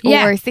Squad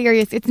or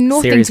serious? It's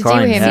nothing serious to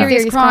crime, do with him.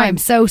 Serious crime.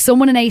 So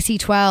someone in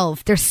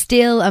AC12, there's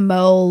still a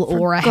mole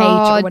or a H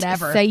or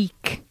whatever.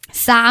 Sake.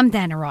 Sam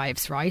then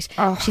arrives, right?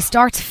 She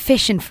starts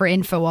fishing for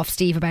info off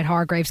Steve about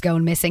Hargreaves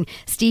going missing.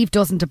 Steve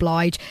doesn't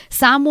oblige.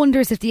 Sam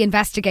wonders if the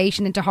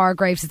investigation into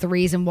Hargreaves is the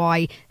reason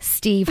why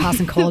Steve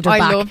hasn't called her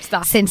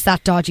back since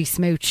that dodgy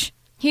smooch.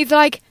 He's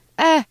like,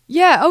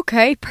 yeah,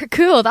 okay,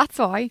 cool, that's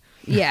why.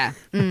 Yeah.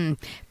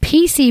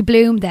 PC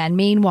Bloom then,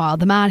 meanwhile,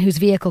 the man whose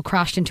vehicle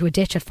crashed into a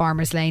ditch at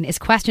Farmers Lane is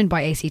questioned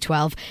by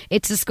AC12.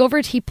 It's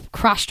discovered he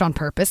crashed on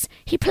purpose.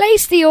 He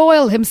placed the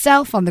oil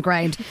himself on the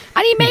ground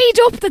and he made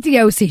up that the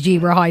OCG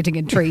were hiding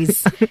in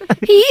trees.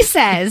 He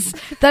says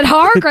that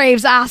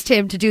Hargreaves asked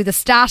him to do the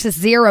status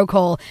zero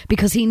call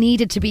because he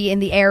needed to be in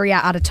the area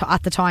at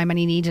the time and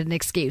he needed an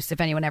excuse if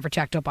anyone ever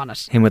checked up on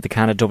it. Him with the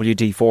can of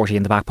WD-40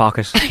 in the back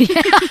pocket.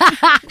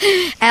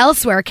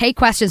 Elsewhere, Kate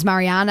questions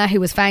Mariana, who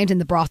was found in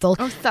the brothel.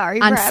 Oh, sorry,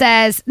 and Breb.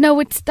 says,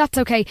 no, that's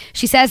okay.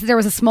 She says that there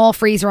was a small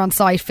freezer on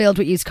site filled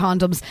with used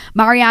condoms.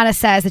 Mariana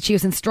says that she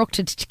was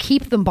instructed to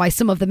keep them by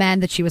some of the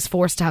men that she was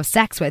forced to have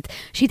sex with.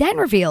 She then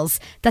reveals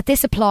that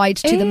this applied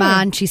to the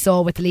man she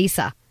saw with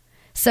Lisa.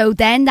 So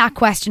then that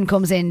question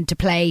comes into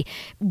play.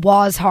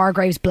 Was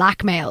Hargreaves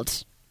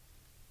blackmailed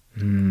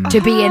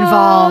to be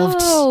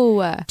involved?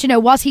 Do you know,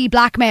 was he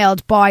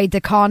blackmailed by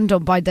the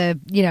condom, by the,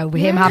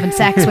 him having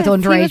sex with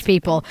underage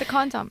people? The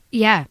condom.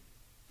 Yeah.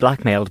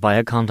 Blackmailed by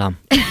a condom.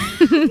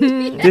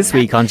 This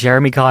week on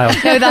Jeremy Kyle.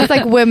 No, that's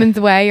like Women's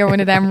Way or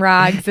one of them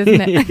rags, isn't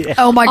it? Yeah.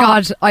 Oh my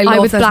God, I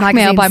was blackmailed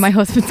magazines. by my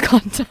husband's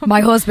condom. My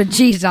husband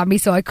cheated on me,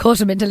 so I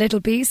cut him into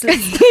little pieces.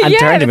 And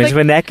turned him into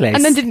a necklace.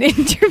 And then did an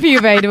interview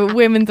about it with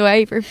Women's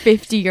Way for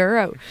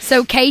 €50.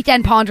 So Kate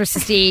then ponders to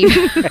Steve.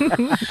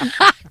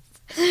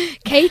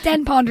 Kate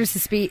then ponders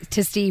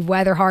to Steve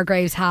whether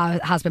Hargreaves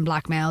has been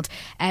blackmailed.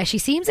 She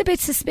seems a bit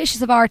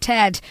suspicious of our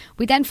Ted.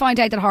 We then find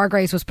out that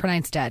Hargreaves was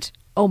pronounced dead.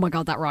 Oh my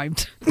God, that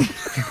rhymed.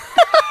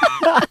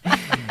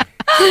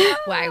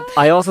 Wow.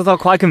 I also thought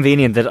quite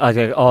convenient that I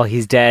go, oh,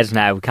 he's dead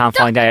now. We can't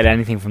find out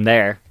anything from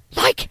there.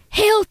 Like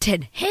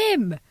Hilton,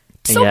 him,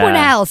 someone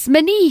else,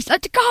 Manise,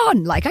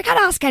 gone. Like, I can't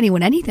ask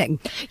anyone anything.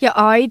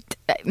 Yeah,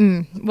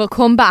 we'll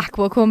come back.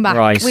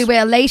 Right. We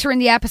will. Later in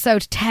the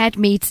episode, Ted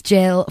meets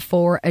Jill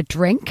for a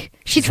drink.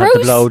 She's had the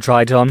blow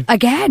dried on.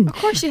 Again. Of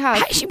course she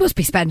has. She must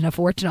be spending a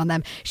fortune on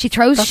them. She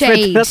throws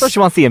shade. That's what she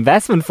wants the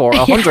investment for.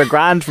 100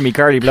 grand for me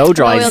curly blow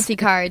dries. Loyalty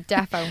card,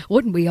 defo.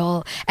 Wouldn't we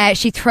all?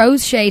 She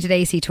throws shade at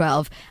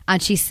AC12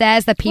 and she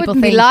says that people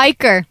Wouldn't think... we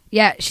like her?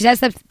 Yeah, she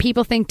says that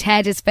people think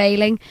Ted is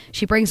failing.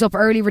 She brings up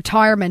early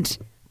retirement.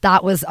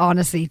 That was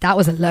honestly, that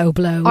was a low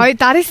blow.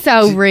 That is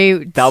so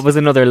rude. That was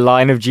another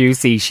line of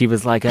Juicy. She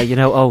was like,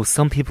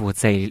 some people would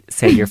say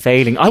you're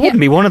failing. I wouldn't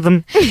be one of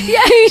them.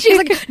 Yeah, she's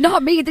like,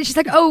 not me. Then she's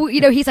like,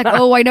 he's like, I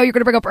know you're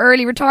going to bring up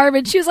early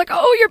retirement. She was like,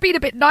 you're being a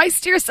bit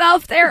nice to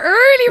yourself there.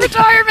 Early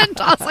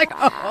retirement. I was like,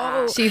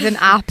 She's an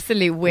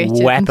absolute witch.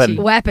 Weapon.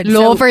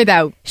 Love her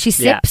though. She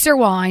sips her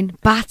wine,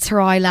 bats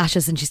her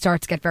eyelashes, and she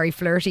starts to get very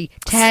flirty.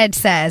 Ted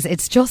says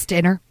it's just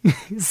dinner.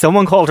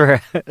 Someone called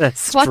her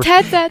what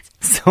Ted said.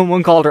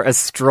 Someone called her a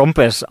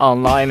strumpet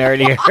online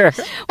earlier.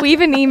 We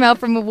have an email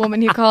from a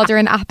woman who called her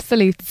an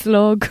absolute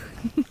slug.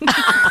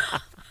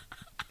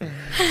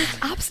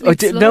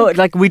 Absolute slug. No,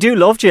 like, we do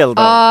love Jill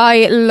though.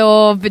 I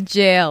love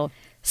Jill.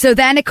 So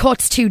then it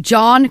cuts to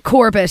John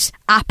Corbett,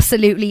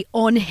 absolutely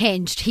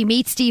unhinged. He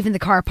meets Steve in the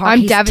car park.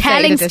 I'm devastated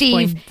telling at this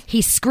Steve point.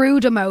 he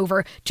screwed him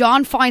over.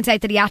 John finds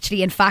out that he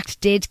actually, in fact,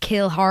 did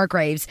kill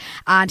Hargreaves.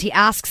 And he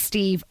asks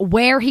Steve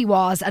where he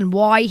was and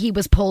why he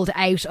was pulled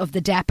out of the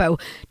depot.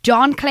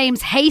 John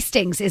claims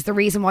Hastings is the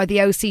reason why the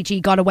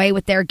OCG got away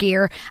with their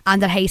gear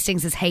and that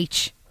Hastings is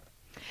H.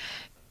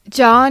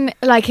 John,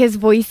 like, his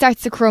voice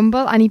starts to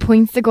crumble and he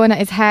points the gun at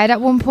his head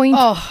at one point.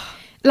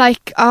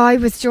 Like, I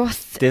was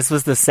just... This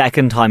was the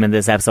second time in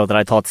this episode that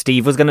I thought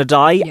Steve was going to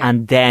die,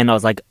 and then I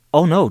was like,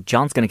 oh no,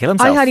 John's going to kill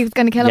himself. I thought he was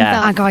going to kill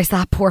himself. And guys,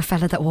 that poor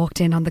fella that walked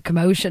in on the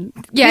commotion.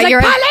 Yeah, He's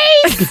you're like,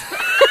 police!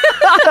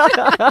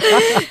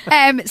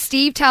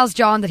 Steve tells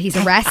John that he's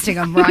arresting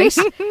him, right?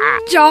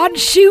 John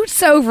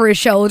shoots over his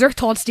shoulder,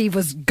 thought Steve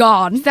was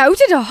gone. So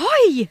did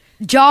I.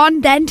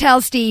 John then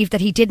tells Steve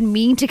that he didn't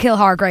mean to kill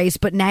Hargraves,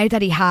 but now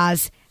that he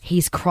has,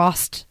 he's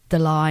crossed the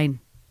line.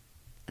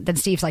 Then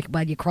Steve's like,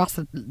 well, you crossed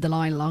the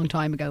line a long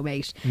time ago,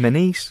 mate.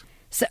 Minute.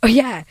 So,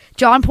 yeah,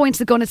 John points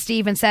the gun at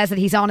Steve and says that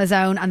he's on his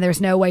own and there's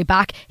no way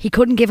back. He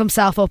couldn't give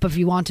himself up if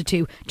he wanted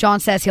to. John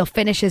says he'll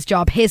finish his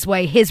job his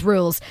way, his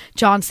rules.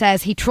 John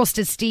says he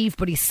trusted Steve,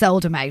 but he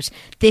sold him out.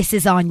 This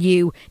is on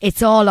you.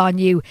 It's all on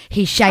you,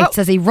 he shouts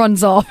as he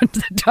runs off into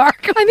the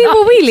dark. I mean,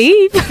 will we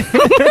leave?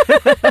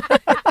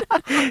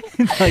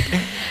 Like,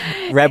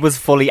 Reb was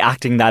fully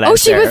acting that out. Oh,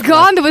 she was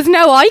gone. There was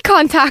no eye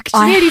contact.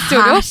 She nearly stood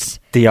up.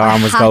 The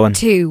arm was going.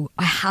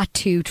 I had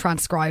to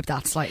transcribe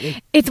that slightly.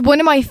 It's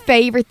one of my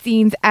favourite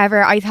scenes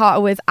ever. I thought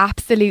it was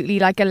absolutely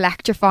like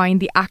electrifying.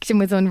 The action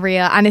was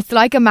unreal. And it's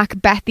like a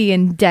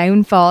Macbethian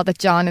downfall that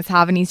John is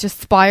having. He's just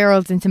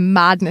spiraled into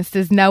madness.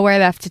 There's nowhere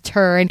left to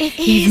turn.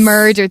 He's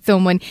murdered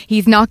someone.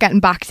 He's not getting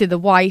back to the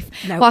wife.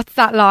 No. What's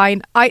that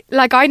line? I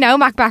know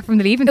Macbeth from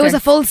the Leaving Cert. It was a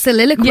full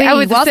soliloquy. Yeah, it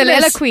was a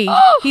soliloquy.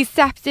 He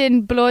stepped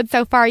in blood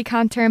so far he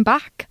can't turn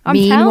back.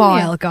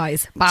 Meanwhile,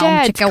 guys, bam,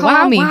 Jed, chicka, call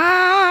wow, me.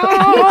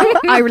 wow.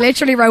 I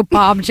literally wrote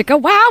bomb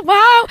chicka wow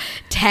wow.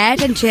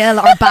 Ted and Jill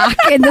are back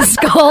in the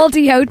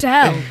Scaldy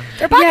Hotel.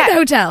 They're back in the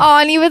hotel. Oh,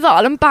 and he was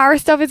all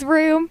embarrassed of his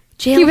room.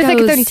 Jill he was goes,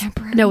 like, it's only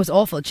temporary. No, it was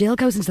awful. Jill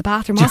goes into the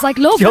bathroom. I was like,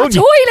 love, that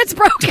toilet's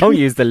broken. Don't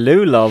use the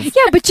loo, love.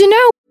 Yeah, but you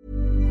know.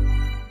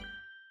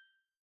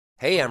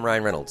 Hey, I'm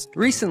Ryan Reynolds.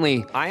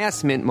 Recently, I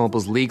asked Mint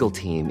Mobile's legal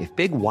team if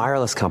big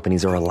wireless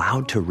companies are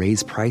allowed to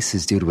raise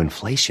prices due to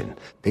inflation.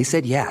 They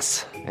said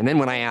yes. And then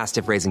when I asked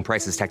if raising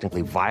prices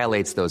technically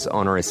violates those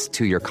onerous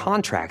 2-year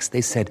contracts, they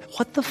said,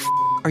 what the f***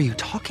 are you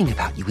talking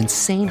about, you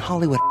insane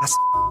Hollywood ass f-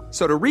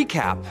 So to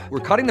recap, we're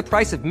cutting the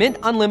price of Mint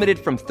Unlimited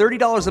from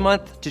 $30 a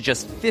month to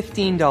just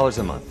 $15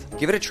 a month.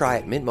 Give it a try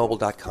at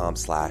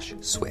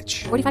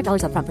mintmobile.com/switch.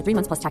 $45 up front for 3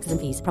 months plus taxes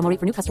and fees. Promo rate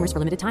for new customers for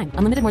limited time.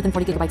 Unlimited more than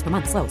 40 gigabytes per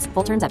month. Slows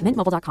full terms at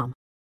mintmobile.com.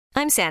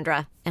 I'm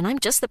Sandra, and I'm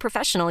just the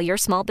professional your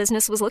small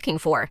business was looking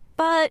for.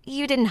 But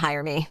you didn't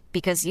hire me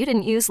because you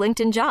didn't use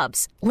LinkedIn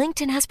Jobs.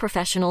 LinkedIn has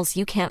professionals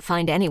you can't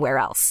find anywhere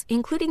else,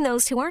 including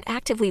those who aren't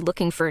actively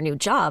looking for a new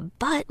job,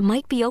 but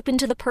might be open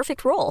to the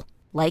perfect role,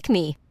 like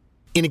me.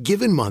 In a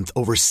given month,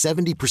 over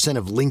 70%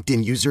 of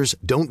LinkedIn users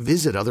don't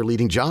visit other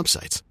leading job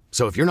sites.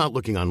 So if you're not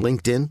looking on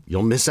LinkedIn,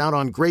 you'll miss out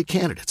on great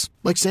candidates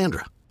like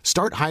Sandra.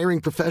 Start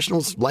hiring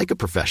professionals like a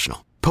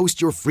professional. Post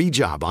your free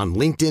job on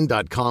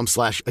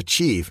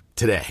linkedin.com/achieve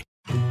today.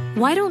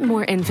 Why don't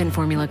more infant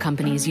formula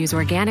companies use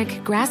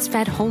organic,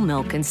 grass-fed whole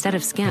milk instead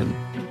of skim?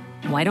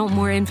 Why don't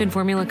more infant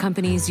formula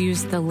companies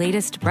use the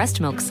latest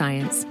breast milk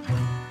science?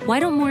 Why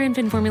don't more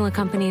infant formula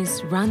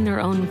companies run their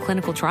own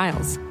clinical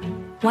trials?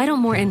 Why don't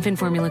more infant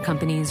formula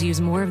companies use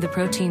more of the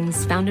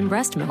proteins found in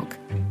breast milk?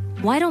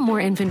 Why don't more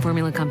infant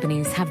formula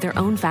companies have their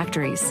own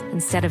factories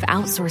instead of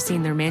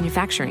outsourcing their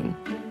manufacturing?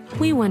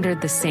 We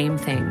wondered the same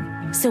thing.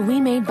 So we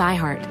made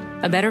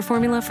ByHeart, a better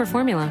formula for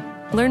formula.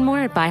 Learn more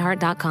at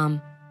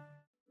byheart.com.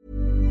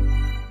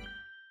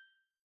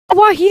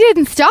 Well, he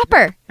didn't stop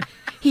her.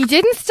 He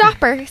didn't stop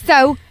her.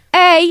 So,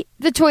 A,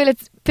 the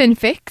toilet's been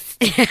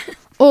fixed.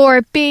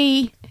 Or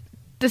B,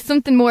 there's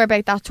something more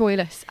about that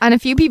toilet. And a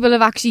few people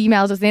have actually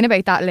emailed us in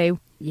about that, Lou.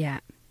 Yeah.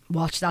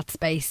 Watch that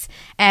space.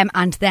 And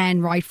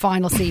then, right,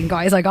 final scene,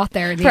 guys. I got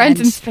there in the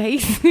Brendan's end.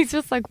 face. He's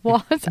just like,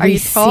 what are you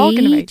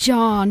talking about?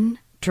 John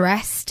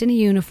dressed in a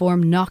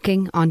uniform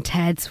knocking on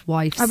Ted's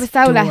wife's I was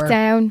so door. let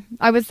down.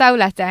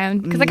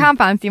 Because I can't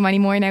fancy him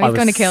anymore now. He's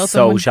going to kill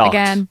someone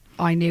again.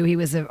 I knew he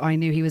was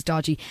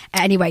dodgy.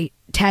 Anyway,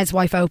 Ted's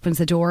wife opens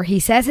the door.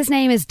 He says his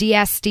name is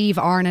DS Steve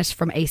Arnott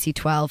from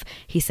AC12.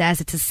 He says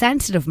it's a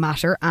sensitive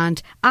matter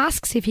and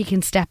asks if he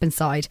can step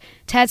inside.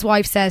 Ted's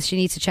wife says she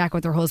needs to check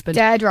with her husband.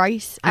 Dead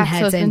right. And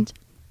heads in.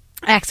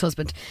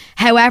 Ex-husband.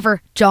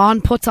 However,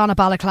 John puts on a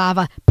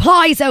balaclava,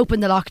 plies open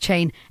the lock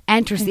chain,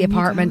 enters the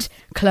apartment,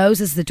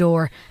 closes the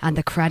door, and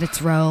the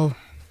credits roll.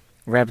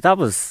 Reb, that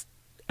was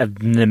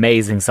an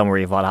amazing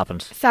summary of what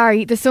happened.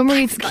 Sorry, the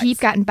summaries keep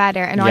getting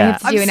better, and I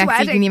have to do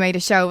next week, and you made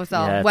a show of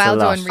all. Yeah, well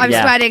done. Really.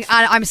 I'm sweating,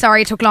 and I'm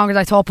sorry it took longer than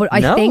I thought, but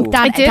I think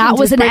that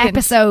was an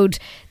episode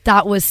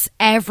that was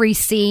every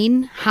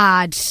scene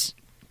had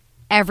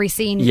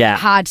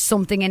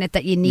something in it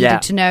that you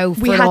needed to know.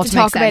 We had to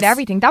talk about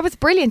everything. That was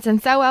brilliant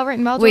and so well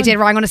written. Well done. We did.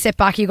 I'm going to sit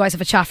back. You guys have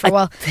a chat for a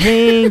while.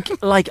 I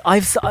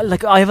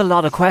think I have a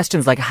lot of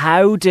questions. Like,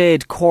 how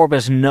did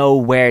Corbett know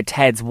where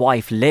Ted's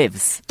wife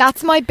lives?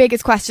 That's my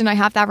biggest question. I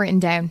have that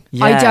written down.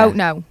 Yeah. I don't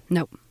know.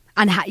 No.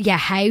 And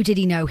how did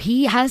he know?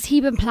 Has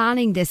he been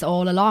planning this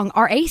all along?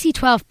 Are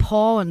AC12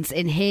 pawns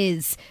in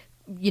his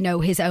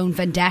own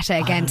vendetta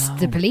against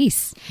the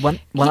police? When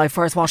I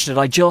first watched it,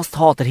 I just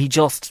thought that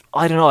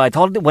I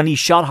thought that when he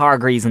shot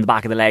Hargreaves in the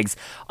back of the legs,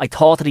 I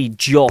thought that he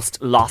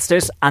just lost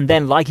it. And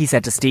then, like he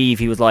said to Steve,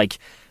 he was like,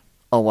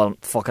 oh, well,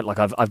 fuck it, like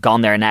I've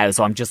gone there now,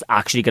 so I'm just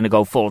actually going to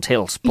go full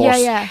tilt. But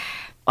yeah.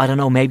 I don't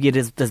know, maybe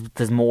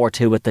there's more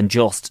to it than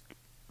just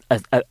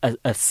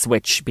a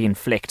switch being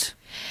flicked.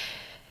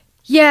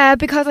 Yeah,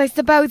 because I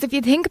suppose if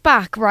you think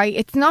back, right,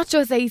 it's not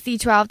just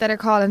AC12 that are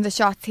calling the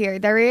shots here.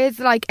 There is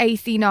like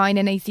AC9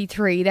 and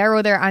AC3. They're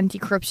other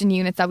anti-corruption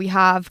units that we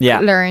have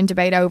learned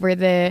about over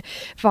the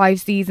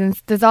 5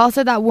 seasons. There's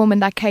also that woman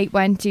that Kate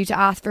went to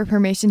ask for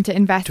permission to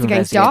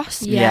investigate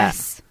Dot.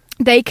 Yes.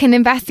 They can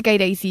investigate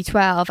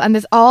AC12, and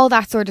there's all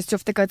that sort of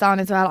stuff that goes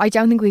on as well. I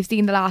don't think we've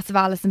seen the last of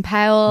Alison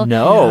Powell.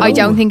 No. I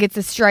don't think it's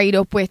as straight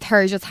up with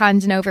her just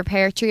handing over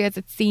Peartree as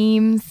it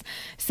seems.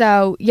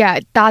 So,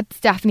 yeah, that's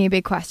definitely a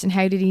big question.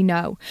 How did he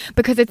know?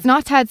 Because it's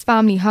not Ted's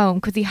family home,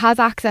 because he has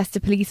access to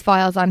police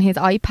files on his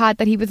iPad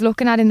that he was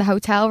looking at in the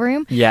hotel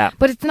room. Yeah.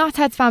 But it's not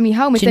Ted's family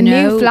home. It's a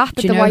new flat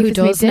that the wife has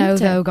moved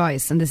into. Though,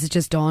 guys, and this has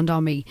just dawned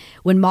on me,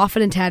 when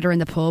Moffat and Ted are in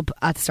the pub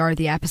at the start of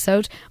the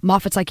episode,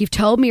 Moffat's like, you've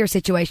told me your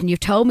situation,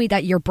 you've told me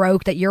that you're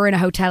broke, that you're in a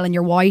hotel and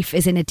your wife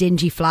is in a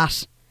dingy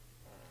flat.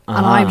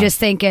 And I'm just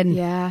thinking,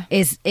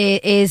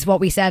 is what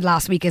we said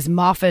last week, is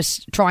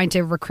Moffat trying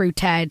to recruit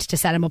Ted to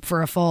set him up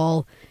for a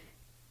fall?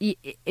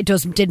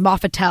 Did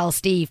Moffat tell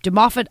Steve? Do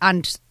Moffat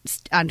and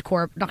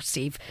not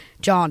Steve,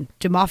 John?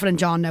 Do Moffat and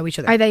John know each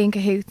other? Are they in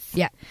cahoots?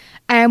 Yeah.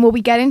 Well,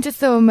 we get into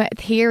some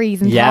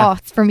theories and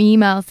thoughts from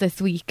emails this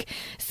week.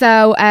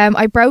 So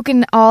I've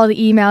broken all the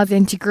emails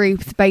into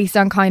groups based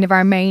on kind of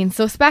our main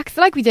suspects,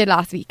 like we did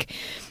last week.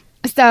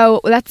 So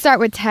let's start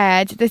with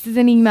Ted. This is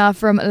an email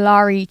from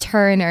Laurie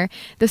Turner.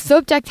 The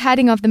subject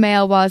heading of the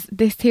mail was,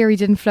 "This theory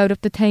didn't float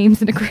up the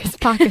Thames in a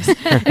crisp packet."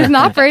 Isn't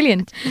that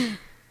brilliant?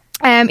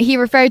 He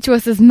referred to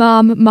us as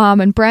Mom,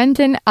 and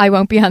Brendan. I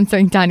won't be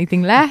answering to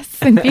anything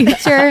less in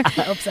future.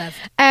 Obsessed.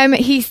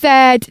 He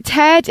said,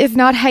 Ted is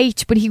not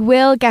H, but he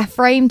will get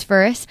framed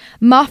for it.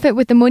 Moffat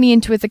with the money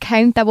into his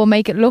account that will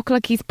make it look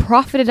like he's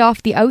profited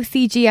off the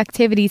OCG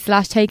activity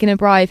 / taking a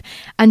bribe.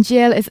 And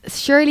Jill is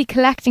surely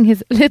collecting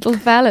his little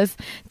fellas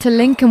to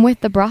link him with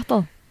the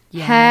brothel.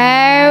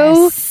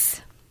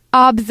 Yes.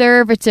 How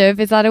observative,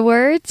 is that a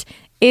word?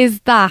 Is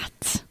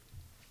that?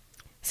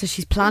 So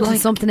she's planting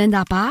something in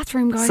that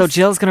bathroom, guys. So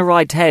Jill's going to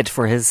ride Ted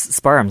for his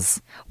sperms.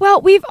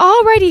 Well, we've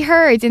already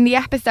heard in the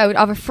episode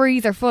of a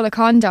freezer full of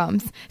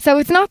condoms. So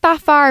it's not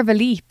that far of a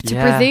leap to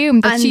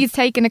presume that she's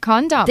taken a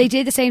condom. They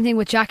did the same thing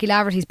with Jackie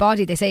Laverty's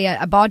body. They say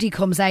a body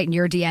comes out and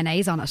your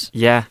DNA's on it.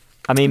 Yeah.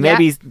 I mean,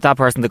 maybe that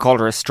person that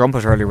called her a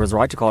strumpet earlier was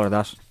right to call her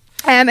that.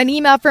 An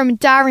email from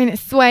Darren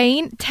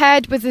Swain.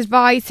 Ted was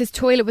advised his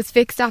toilet was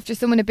fixed after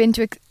someone had been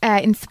to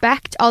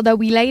inspect, although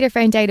we later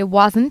found out it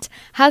wasn't.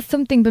 Has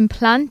something been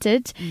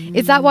planted?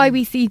 Is that why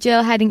we see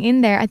Jill heading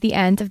in there at the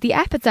end of the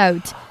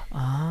episode?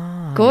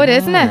 Good,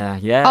 isn't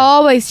it? Yeah.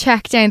 Always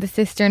check down the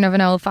cistern of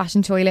an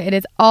old-fashioned toilet. It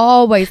is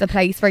always a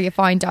place where you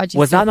find dodgy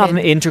Was stuff that not in.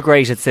 an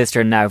integrated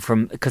cistern now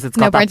because it's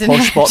got that Brendan,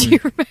 push how do you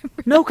button?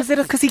 No,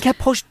 because he kept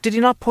push. Did he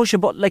not push a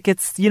button? Like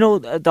it's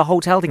the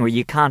hotel thing where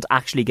you can't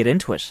actually get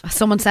into it.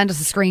 Someone send us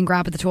a screen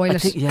grab of the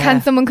toilet.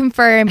 Can someone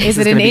confirm? Is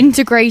it an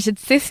integrated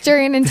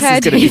cistern in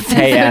Ted? This is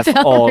going to be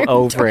KF all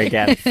over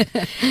again.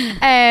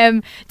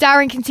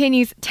 Darren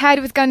continues. Ted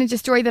was going to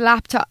destroy the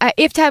laptop.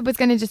 If Ted was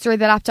going to destroy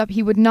the laptop,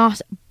 he would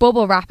not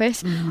bubble wrap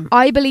it.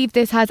 I believe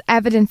this has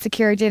evidence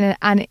secured in it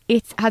and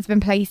it has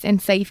been placed in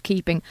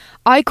safekeeping.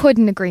 I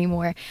couldn't agree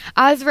more.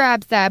 As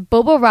Rab said,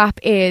 bubble wrap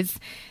is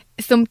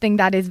something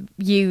that is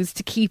used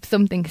to keep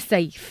something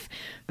safe.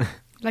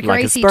 Like your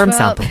a AC12. Sperm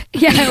sample.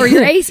 Yeah, or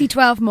your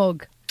AC12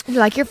 mug.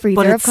 Like your freezer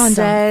but of condoms. It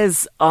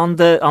says on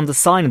the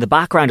sign in the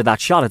background of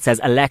that shot, it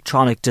says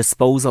electronic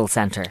disposal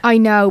centre. I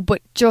know,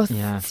 but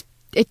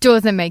it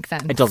doesn't make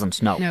sense. It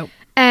doesn't, no.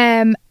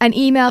 An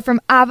email from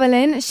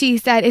Evelyn. She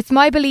said, it's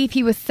my belief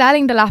he was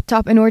selling the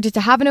laptop in order to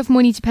have enough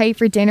money to pay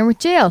for dinner with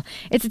Jill.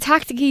 It's a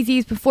tactic he's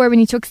used before when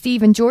he took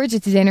Steve and Georgia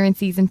to dinner in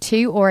season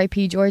 2, RIP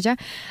Georgia.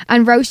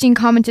 And Roisin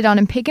commented on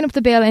him picking up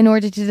the bill in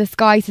order to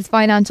disguise his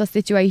financial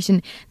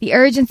situation. The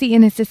urgency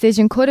in his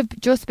decision could have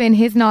just been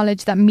his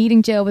knowledge that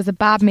meeting Jill was a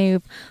bad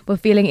move, but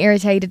feeling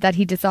irritated that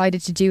he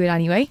decided to do it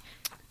anyway.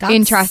 That's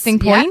interesting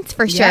point,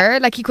 for sure.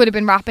 Like he could have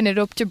been wrapping it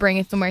up to bring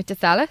it somewhere to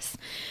sell it.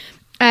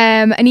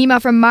 An email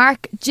from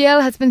Mark.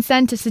 Jill has been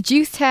sent to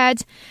seduce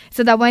Ted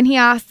so that when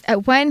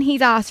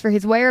he's asked for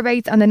his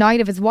whereabouts on the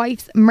night of his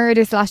wife's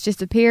murder /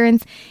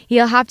 disappearance,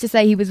 he'll have to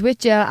say he was with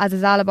Jill as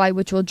his alibi,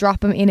 which will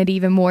drop him in it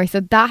even more. So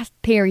that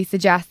theory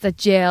suggests that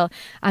Jill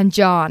and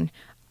John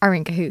are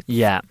in cahoots.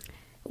 Yeah.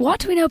 What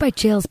do we know about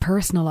Jill's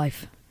personal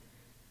life?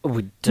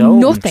 We don't.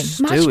 Nothing.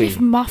 Imagine if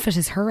Moffat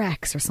is her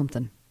ex or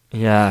something.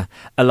 Yeah.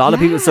 A lot of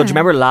people. So do you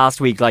remember last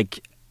week,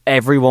 like,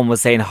 everyone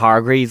was saying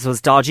Hargreaves was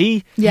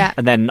dodgy. Yeah.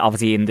 And then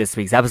obviously in this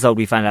week's episode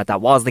we found out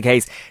that was the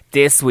case.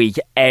 This week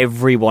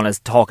everyone is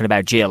talking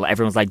about Jill.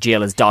 Everyone's like,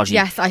 Jill is dodgy.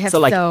 Yes, I have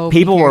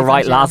people were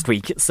right last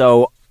week.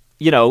 So,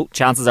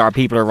 chances are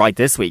people are right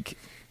this week.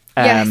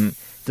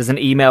 Yes. There's an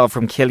email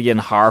from Killian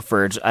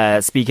Harford,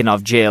 speaking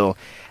of Jill.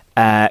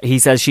 He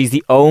says she's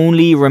the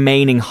only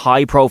remaining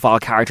high-profile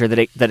character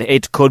that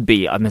it could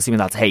be. I'm assuming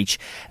that's H.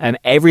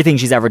 Everything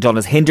she's ever done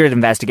has hindered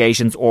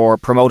investigations or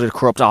promoted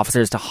corrupt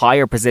officers to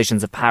higher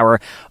positions of power.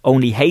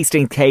 Only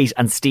Hastings, Kate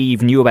and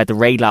Steve knew about the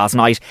raid last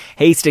night.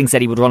 Hastings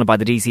said he would run it by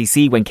the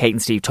DCC when Kate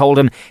and Steve told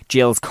him.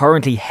 Jill's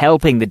currently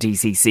helping the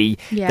DCC.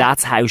 Yeah.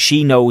 That's how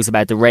she knows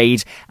about the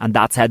raid, and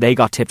that's how they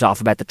got tipped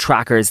off about the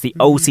trackers. The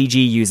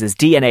OCG uses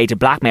DNA to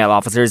blackmail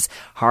officers.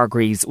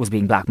 Hargreaves was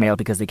being blackmailed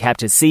because they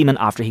kept his semen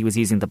after he was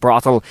using the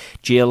brothel.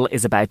 Jill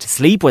is about to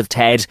sleep with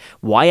Ted.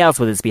 Why else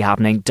would this be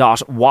happening?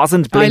 Dot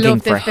wasn't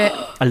blinking for...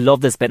 I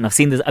love this bit, and I've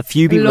seen this. A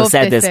few people have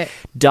said this.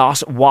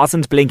 Dot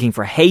wasn't blinking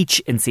for H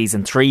in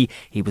season 3.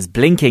 He was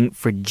blinking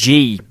for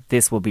G.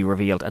 This will be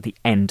revealed at the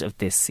end of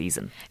this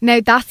season. Now,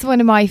 that's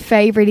one of my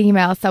favourite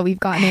emails that we've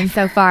gotten in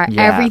so far.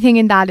 Yeah. Everything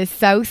in that is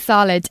so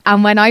solid.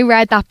 And when I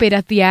read that bit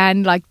at the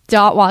end, like,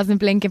 Dot wasn't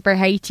blinking for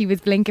H, he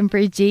was blinking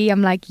for G,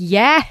 I'm like,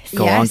 yes.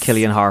 Go on,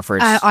 Killian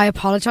Harford. I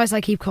apologise,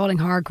 I keep calling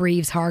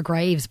Hargraves,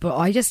 but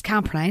I just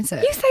can't pronounce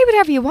it. You say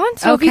whatever you want,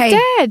 so okay.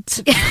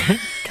 He's dead.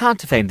 Can't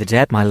defame the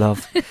dead, my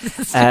love.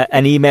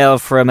 An email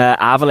from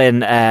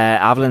Evelyn.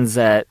 Evelyn's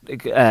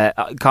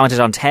commented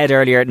on Ted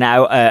earlier.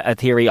 Now a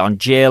theory on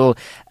Jill.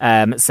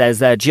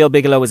 Says Jill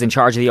Bigelow was in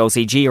charge of the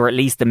OCG, or at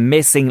least the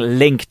missing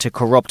link to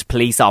corrupt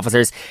police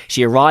officers.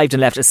 She arrived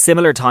and left a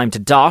similar time to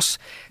Dot.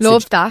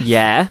 Love that.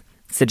 Yeah.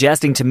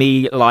 Suggesting to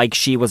me like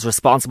she was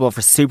responsible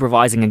for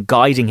supervising and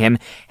guiding him.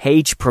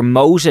 H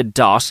promoted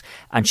Dot,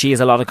 and she has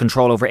a lot of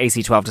control over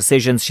AC12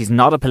 decisions. She's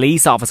not a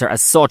police officer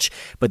as such,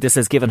 but this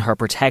has given her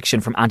protection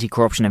from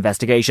anti-corruption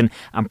investigation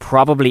and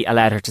probably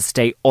allowed her to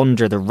stay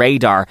under the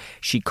radar.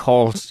 She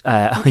called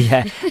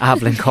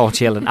Evelyn called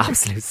Jill an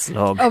absolute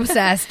slug.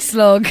 Obsessed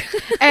slug.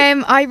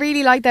 I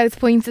really like those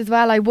points as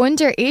well. I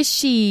wonder, is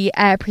she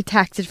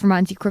protected from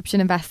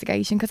anti-corruption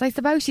investigation? Because I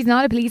suppose she's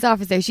not a police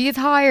officer. She is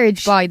hired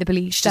by the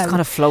police. She just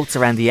kind of floats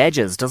around the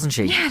edges, doesn't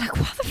she? Yeah, like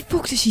what the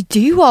fuck does she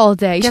do all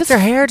day? Gets her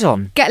hair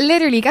done.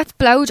 Literally gets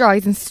blow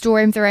dries and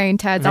storms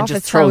around Ted's and office.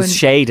 Just throws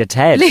shade at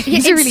Ted.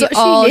 Literally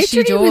all she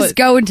literally was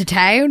going to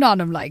town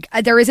on him. Like,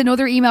 there is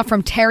another email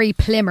from Terry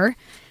Plimmer,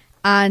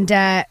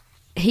 and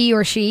he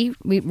or she,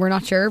 we're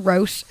not sure,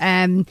 wrote,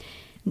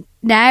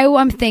 now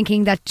I'm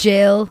thinking that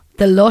Jill,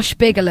 the lush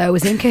Bigelow,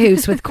 is in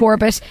cahoots with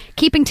Corbett,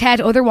 keeping Ted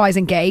otherwise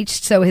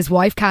engaged so his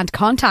wife can't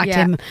contact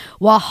him,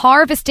 while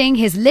harvesting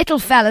his little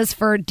fellas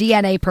for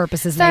DNA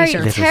purposes later.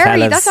 Little Terry,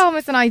 fellas. That's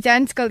almost an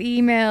identical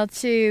email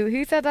to...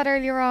 Who said that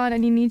earlier on?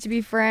 And you need to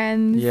be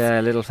friends. Yeah,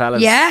 little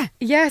fellas. Yeah.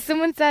 Yeah,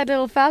 someone said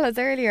little fellas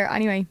earlier.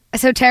 Anyway.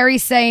 So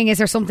Terry's saying, is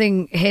there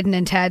something hidden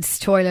in Ted's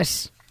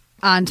toilet?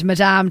 And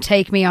Madame,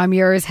 take me, I'm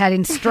yours,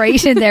 heading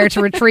straight in there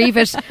to retrieve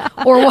it.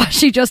 Or was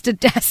she just a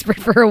desperate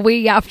for a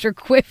wee after After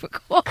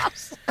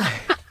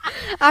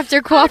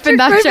quaffing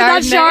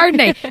that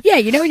Chardonnay. Yeah,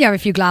 you know when you have a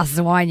few glasses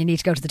of wine, you need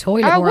to go to the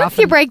toilet more once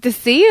often. You break the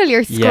seal,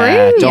 you're screwed.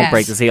 Yeah, don't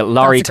break the seal.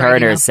 Laurie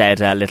Turner said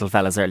little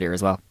fellas earlier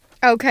as well.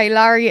 Okay,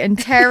 Laurie and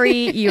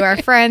Terry, you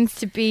are friends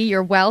to be.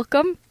 You're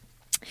welcome.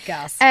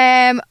 Gas.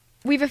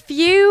 We've a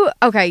few...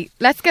 Okay,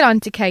 let's get on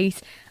to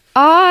Kate.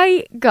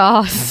 I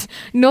got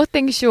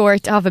nothing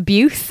short of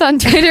abuse on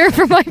Twitter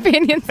for my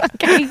opinions on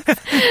Kate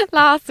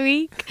last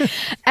week.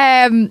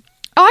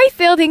 I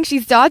still think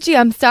she's dodgy.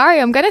 I'm sorry.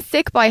 I'm going to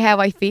stick by how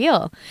I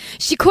feel.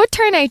 She could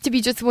turn out to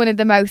be just one of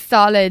the most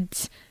solid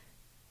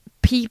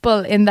people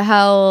in the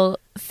whole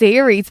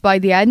series by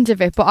the end of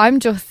it, but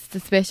I'm just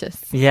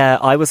suspicious. Yeah,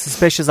 I was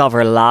suspicious of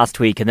her last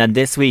week, and then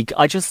this week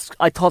I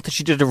thought that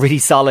she did a really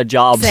solid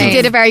job. She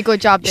did a very good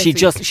job this week.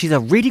 She's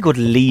a really good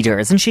leader,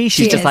 isn't she?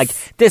 She's just like,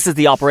 this is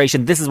the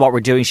operation, this is what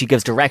we're doing. She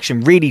gives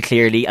direction really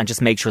clearly and just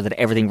makes sure that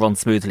everything runs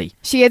smoothly.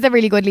 She is a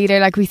really good leader.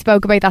 Like, we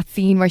spoke about that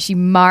scene where she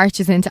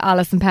marches into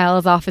Alison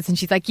Pell's office and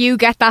she's like, you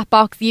get that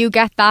box, you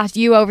get that,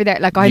 you over there.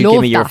 Like, I love that. You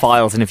give me your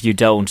files, and if you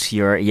don't,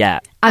 you're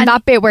And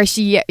that bit where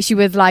she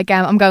was like,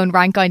 I'm going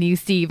rank on you,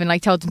 Steve, and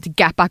like told him to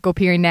get back up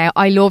here now.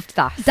 I loved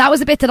that. That was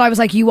a bit that I was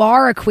like, you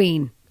are a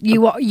queen.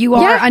 You are,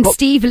 yeah, and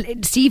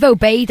Steve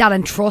obeyed that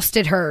and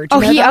trusted her.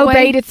 He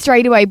obeyed it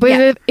straight away.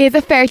 But is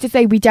it fair to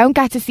say we don't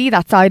get to see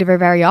that side of her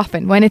very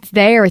often? When it's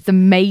there, it's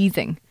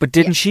amazing. But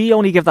didn't she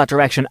only give that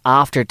direction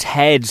after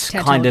Ted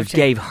kind of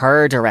gave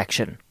her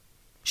direction?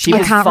 She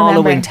was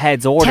following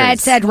Ted's orders. Ted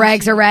said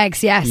regs are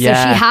regs, yes. Yeah.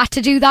 So she had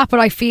to do that,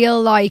 but I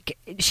feel like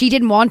she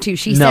didn't want to.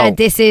 She said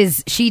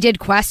she did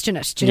question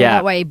it, do you know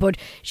that way? But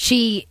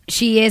she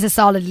is a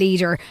solid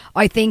leader.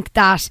 I think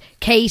that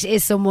Kate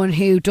is someone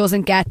who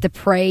doesn't get the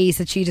praise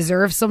that she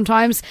deserves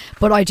sometimes,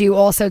 but I do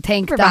also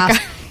think that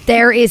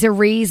there is a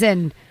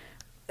reason.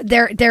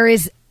 There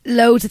is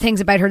loads of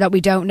things about her that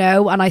we don't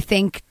know, and I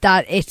think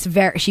that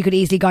she could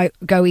easily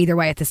go either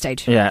way at this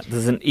stage. Yeah,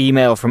 there's an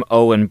email from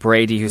Owen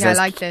Brady who says,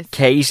 I like this.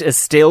 Kate is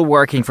still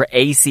working for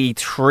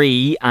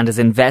AC3 and is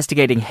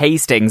investigating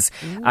Hastings.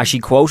 As she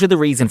quoted, the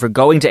reason for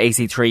going to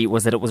AC3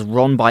 was that it was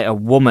run by a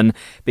woman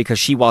because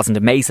she wasn't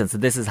a Mason. So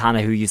this is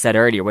Hannah, who you said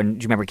earlier, when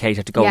do you remember Kate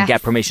had to go and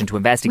get permission to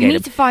investigate we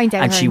need to find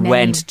out and her she name.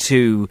 went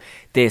to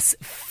this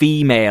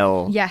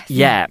female. Yes.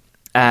 Yeah.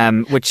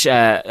 which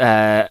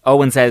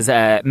Owen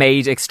says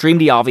made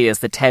extremely obvious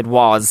that Ted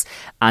was,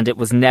 and it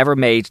was never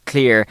made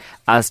clear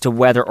as to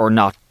whether or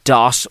not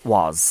Dot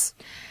was.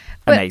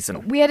 Amazing.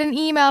 But we had an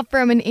email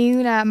from an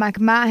Una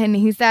McMahon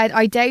who said,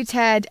 I doubt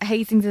Ted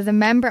Hastings is a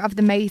member of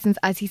the Masons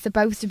as he's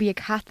supposed to be a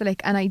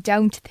Catholic, and I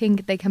don't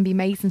think they can be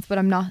Masons, but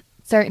I'm not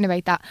certain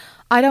about that.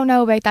 I don't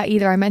know about that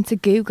either. I meant to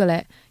Google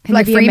it. Can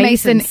like you be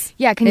Freemasons? A Mason?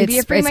 Yeah, can you be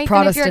a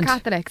Freemason if you're a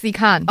Catholic? So you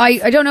can.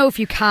 I don't know if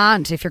you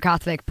can't if you're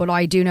Catholic, but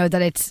I do know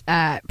that it's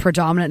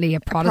predominantly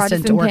a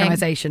Protestant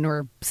organisation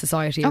or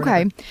society. Or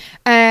okay.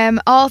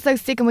 Also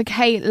sticking with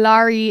Kate,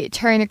 Laurie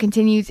Turner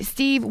continues,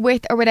 Steve,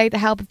 with or without the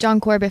help of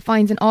John Corbett,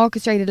 finds an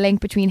orchestrated link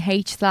between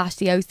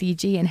H/the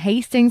OCG and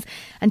Hastings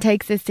and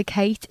takes this to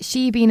Kate.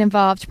 She, being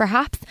involved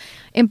perhaps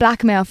in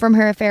blackmail from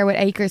her affair with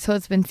Akers'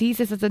 husband, sees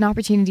this as an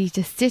opportunity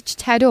to stitch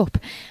Ted up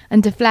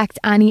and deflect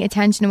any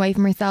attention away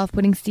from herself,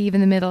 putting Steve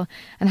in the middle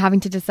and having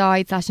to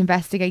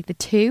decide/investigate the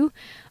two.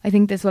 I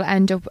think this will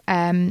end up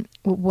with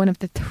one of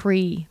the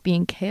three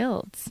being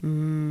killed.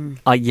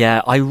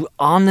 Yeah, I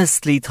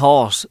honestly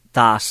thought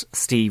that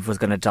Steve was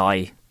going to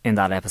die in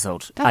that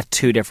episode at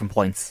 2 different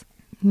points.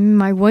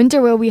 I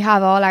wonder, will we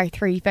have all our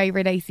 3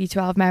 favourite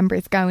AC12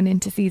 members going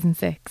into season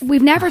 6?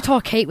 We've never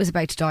thought Kate was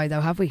about to die,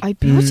 though, have we? I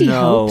bloody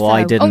hope so.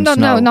 I didn't. Oh,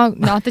 no,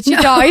 not that she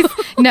dies.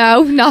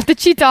 No, not that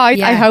she dies.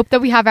 Yeah. I hope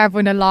that we have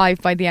everyone alive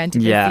by the end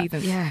of the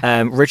season.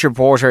 Yeah. Richard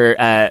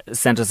Porter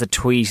sent us a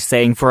tweet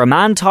saying, for a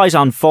man tight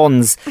on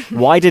funds,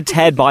 why did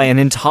Ted buy an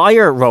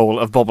entire roll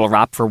of bubble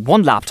wrap for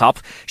 1 laptop?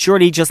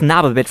 Surely just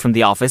nab a bit from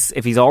the office.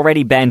 If he's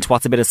already bent,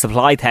 what's a bit of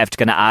supply theft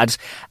going to add?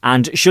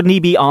 And shouldn't he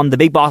be on the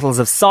big bottles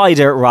of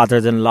cider rather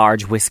than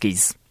large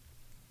whiskies?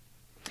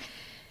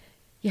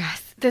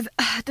 Yes, there's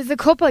a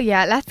couple.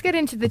 Let's get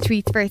into the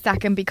tweets for a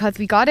second, because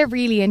we got a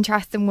really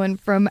interesting one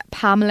from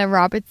Pamela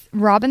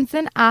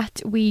Robinson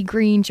at Wee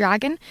Green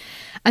Dragon,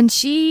 and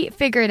she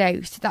figured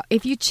out that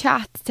if you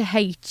chat to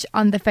H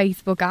on the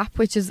Facebook app,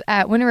 which is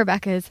one of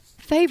Rebecca's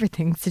favourite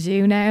things to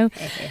do now,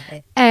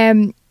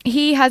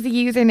 he has a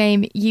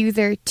username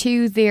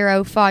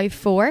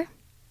user2054.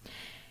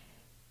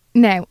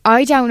 Now,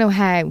 I don't know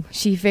how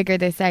she figured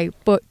this out,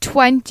 but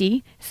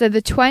 20, so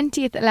the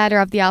 20th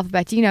letter of the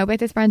alphabet. Do you know about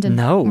this, Brendan?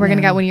 No. We're going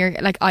to get one of your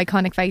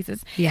iconic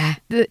faces. Yeah.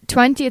 The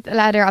 20th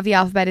letter of the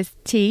alphabet is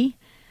T.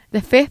 The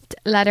 5th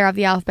letter of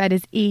the alphabet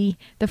is E.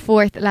 The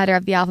 4th letter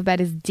of the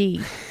alphabet is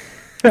D.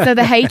 So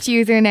the H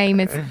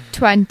username is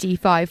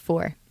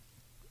 254.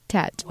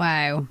 Ted.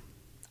 Wow.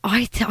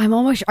 I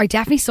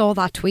definitely saw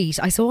that tweet.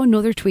 I saw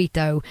another tweet,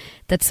 though,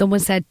 that someone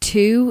said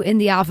 2 in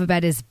the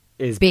alphabet is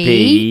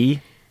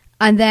B.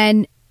 And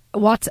then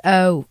what's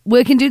O?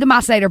 We can do the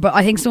maths later, but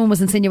I think someone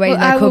was insinuating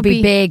that it could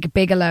be Big,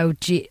 Bigelow.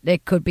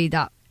 It could be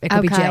that. It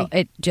could be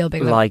Jill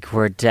Bigelow. Like,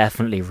 we're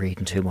definitely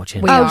reading too much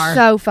into it. We are.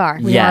 So far.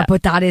 We are,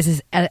 but that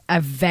is a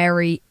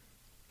very,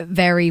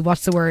 very,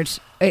 what's the word?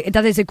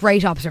 That is a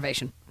great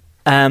observation.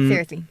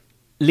 Seriously.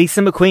 Lisa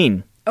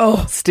McQueen.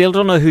 Oh. Still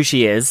don't know who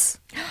she is,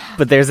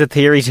 but there's a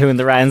theory doing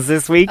the rounds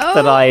this week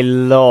that I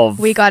love.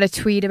 We got a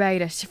tweet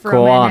about it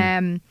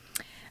from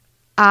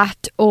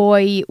at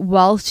Oi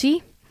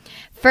Walshy.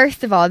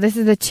 First of all, this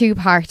is a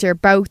 2-parter,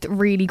 both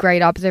really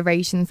great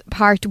observations.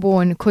 Part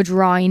 1, could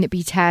Ryan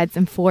be Ted's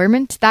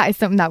informant? That is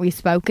something that we've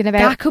spoken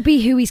about. That could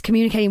be who he's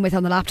communicating with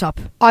on the laptop.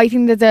 I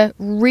think there's a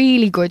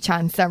really good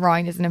chance that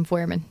Ryan is an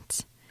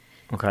informant.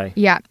 Okay.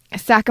 Yeah.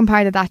 Second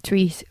part of that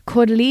tweet,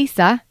 could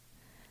Lisa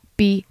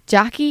be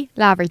Jackie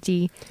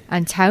Laverty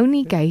and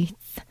Tony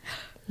Gates'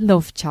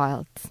 love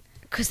child?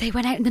 Because they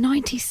went out in the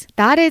 90s.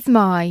 That is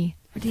my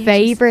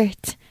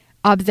favourite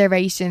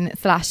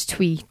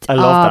observation/tweet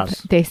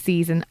of this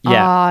season.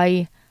 Yeah.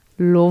 I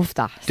love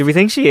that. Do we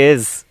think she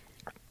is?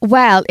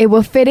 Well, it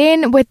will fit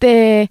in with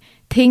the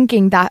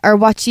thinking that, or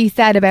what she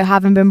said about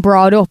having been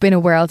brought up in a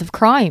world of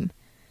crime,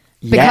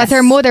 because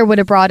her mother would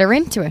have brought her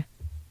into it,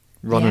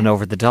 running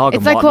over the dog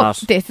it's and like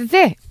whatnot. This is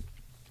it.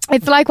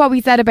 It's like what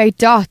we said about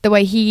Dot, the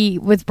way he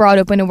was brought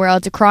up in a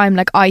world of crime.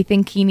 Like, I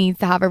think he needs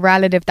to have a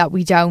relative that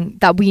we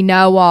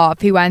know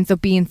of, who ends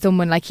up being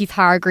someone like he's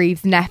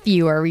Hargreaves'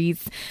 nephew or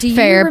he's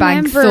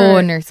Fairbank's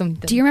son or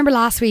something. Do you remember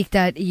last week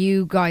that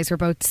you guys were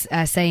both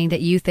saying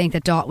that you think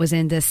that Dot was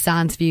in the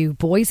Sandsview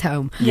boys'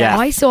 home? Yeah.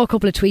 I saw a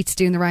couple of tweets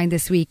doing the round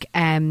this week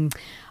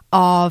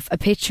of a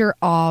picture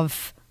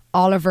of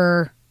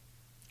Oliver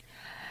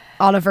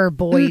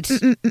Boyd,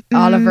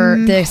 Oliver,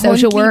 the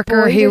social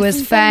worker who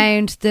was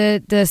found,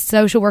 the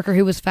social worker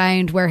who was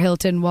found where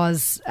Hilton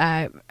was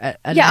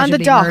allegedly on the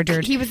dock.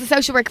 murdered. He was a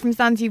social worker from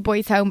Sandsview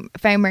Boys' Home,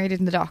 found murdered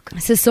in the dock.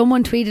 So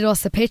someone tweeted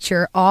us a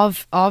picture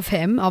of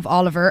him, of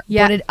Oliver,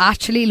 but it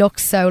actually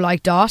looks so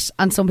like Dot,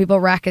 and some people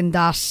reckon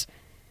that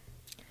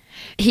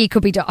he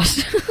could be Dot.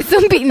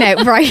 Some people, no,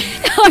 right?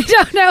 I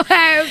don't know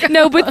how.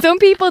 No, but some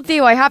people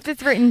do. I have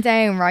this written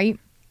down, right?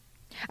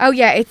 Oh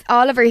yeah, it's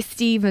Oliver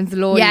Stevens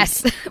Lloyd.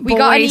 Yes, we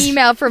got an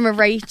email from a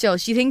Rachel.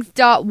 She thinks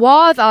Dot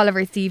was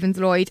Oliver Stevens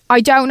Lloyd.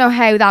 I don't know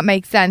how that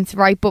makes sense,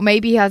 right? But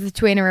maybe he has a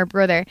twin or a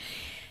brother.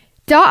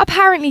 Dot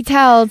apparently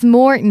tells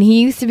Morton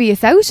he used to be a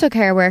social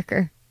care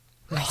worker.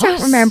 I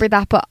don't remember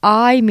that, but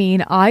I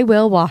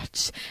will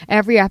watch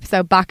every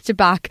episode back to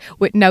back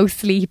with no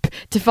sleep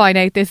to find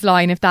out this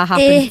line if that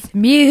happens.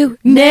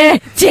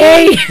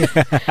 Immunity.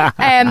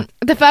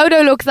 The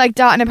photo looks like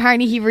Dot, and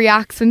apparently he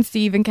reacts when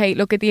Steve and Kate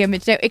look at the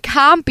image. Now, it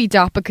can't be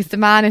Dot because the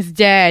man is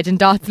dead and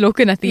Dot's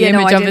looking at the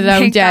image of his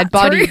own dead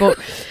body, but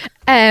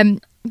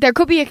there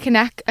could be a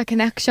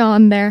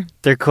connection there.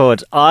 There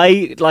could.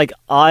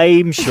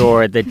 I'm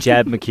sure that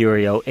Jed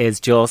Mercurio is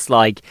just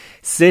like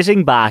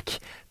sitting back,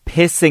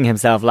 pissing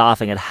himself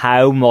laughing at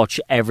how much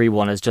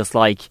everyone is just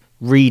like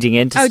reading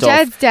into stuff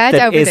Jed's dead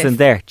that over isn't this.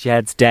 there.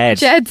 Jed's dead.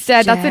 Jed's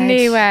dead. That's a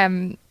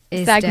new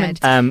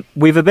segment.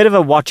 We've a bit of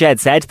a what Jed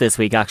said this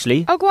week,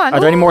 actually. Oh, go on. Are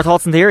there any more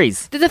thoughts and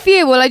theories? There's a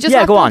few. Well, I just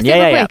go on.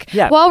 Quick.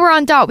 Yeah. While we're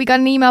on Dot, we got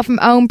an email from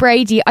Owen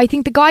Brady. I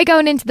think the guy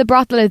going into the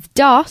brothel is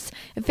Dot.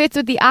 It fits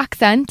with the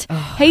accent.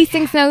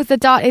 Hastings knows that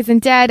Dot isn't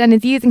dead and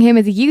is using him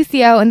as a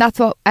UCO, and that's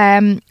what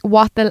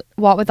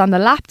was on the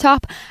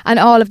laptop and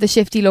all of the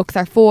shifty looks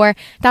are for.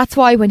 That's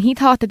why when he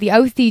thought that the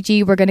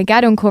OCG were going to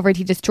get uncovered,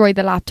 he destroyed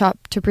the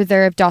laptop to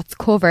preserve Dot's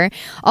cover.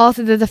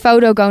 Also, there's a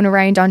photo going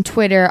around on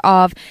Twitter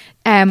of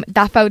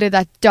that photo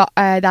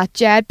that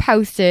Jed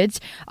posted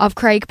of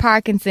Craig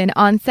Parkinson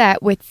on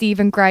set with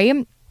Stephen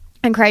Graham.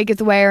 And Craig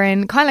is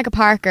wearing kind of like a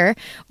parker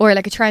or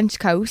like a trench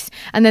coat.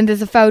 And then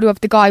there's a photo of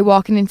the guy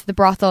walking into the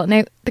brothel.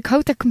 Now, the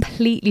coats are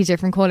completely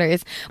different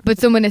colours, but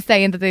someone is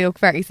saying that they look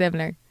very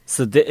similar.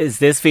 So is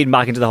this feeding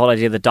back into the whole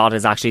idea that Dot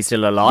is actually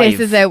still alive?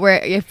 This is it, where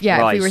if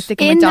we were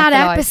sticking in with Dot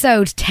that alive.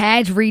 episode,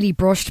 Ted really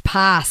brushed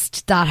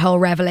past that whole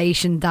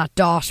revelation that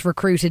Dot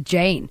recruited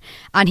Jane,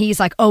 and he's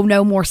like, "Oh,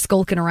 no more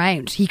skulking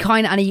around." He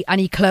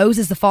he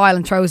closes the file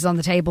and throws it on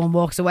the table and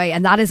walks away,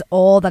 and that is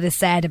all that is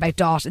said about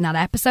Dot in that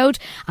episode.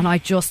 And I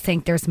just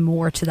think there's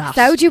more to that.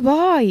 So do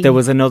I. There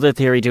was another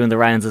theory doing the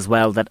rounds as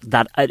well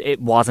that it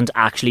wasn't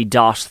actually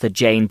Dot that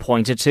Jane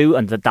pointed to,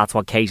 and that's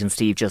what Kate and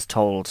Steve just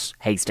told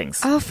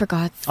Hastings. Oh, for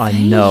God's sake. I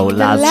know,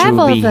 lads,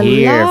 you'll be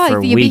here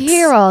for You'll be weeks.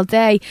 here all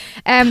day.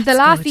 The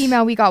last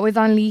email we got was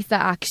on Lisa,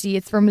 actually.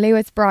 It's from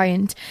Lewis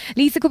Bryant.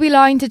 Lisa could be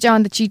lying to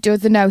John that she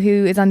doesn't know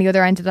who is on the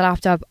other end of the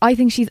laptop. I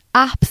think she's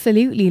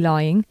absolutely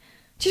lying.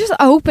 She just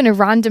opened a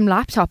random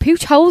laptop. Who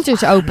told her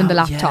to open the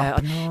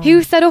laptop?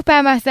 Who set up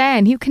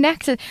MSN? Who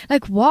connected?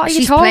 Like, what are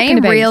you talking about?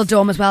 She's playing real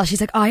dumb as well. She's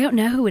like, I don't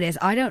know who it is.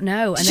 I don't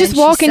know. And just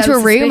walk into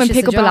a room and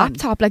pick up a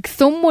laptop. Like,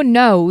 someone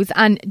knows,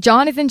 and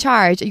John is in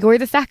charge. You're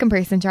the second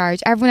person in charge.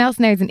 Everyone else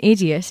now is an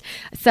idiot.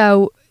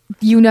 So,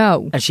 you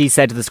know. And she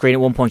said to the screen at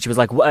one point, she was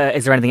like,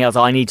 is there anything else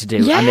I need to do?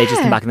 Yeah. And they just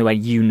came back and they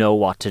went, you know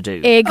what to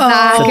do.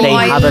 Exactly. So they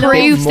have a bit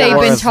Proof they've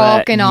more been of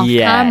talking off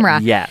camera.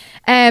 Yeah.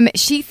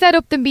 She set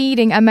up the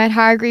meeting and met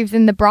Hargreaves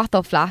in the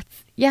brothel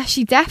flats. Yeah,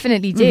 she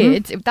definitely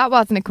did. That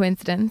wasn't a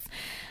coincidence.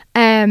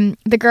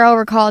 The girl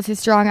recalls his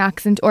strong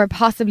accent, or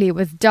possibly it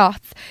was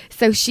Dot's,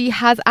 so she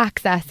has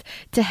access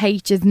to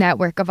H's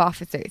network of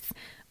officers.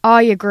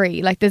 I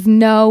agree. Like, there's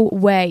no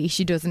way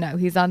she doesn't know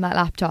who's on that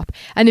laptop.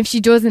 And if she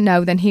doesn't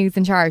know, then who's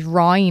in charge?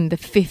 Ryan, the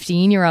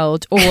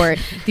 15-year-old, or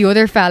the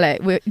other fella?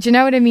 Do you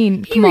know what I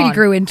mean? He really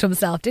grew into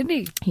himself, didn't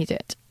he? He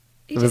did.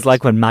 It was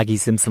like when Maggie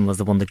Simpson was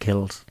the one that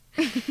killed.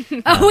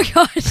 Oh my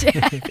gosh,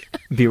 yeah.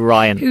 Be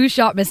Ryan. Who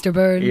shot Mr.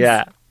 Burns?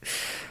 Yeah.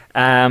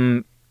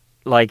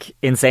 Like,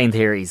 insane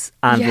theories.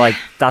 And, like,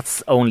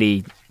 that's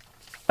only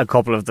a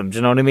couple of them. Do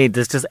you know what I mean?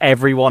 There's just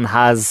everyone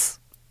has...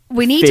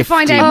 We need to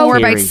find out more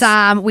about theories.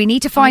 Sam. We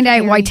need to find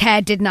out why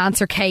Ted didn't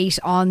answer Kate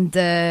on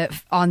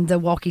the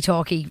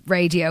walkie-talkie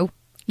radio.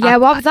 Yeah,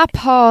 what was that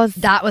pause?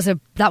 That was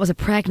a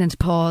pregnant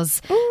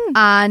pause.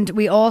 And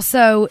we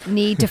also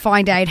need to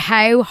find out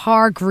how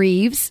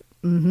Hargreaves...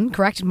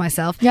 corrected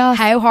myself. Yes.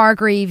 How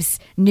Hargreaves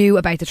knew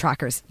about the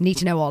trackers. Need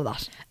to know all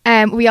that.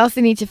 We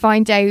also need to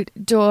find out,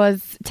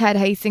 does Ted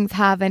Hastings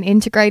have an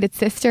integrated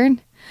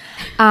cistern?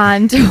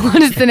 And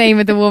what is the name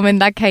of the woman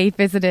that Kate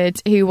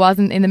visited who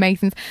wasn't in the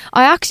Masons?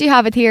 I actually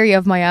have a theory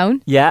of my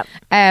own. Yeah.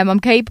 I'm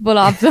capable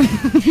of them.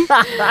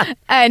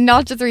 And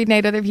not just reading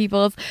out other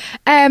people's.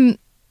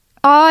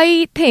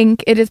 I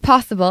think it is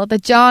possible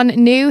that John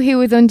knew who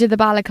was under the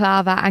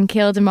balaclava and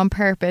killed him on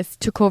purpose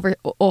to cover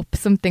up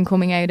something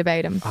coming out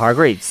about him.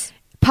 Hargreaves.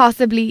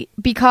 Possibly,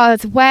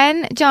 because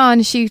when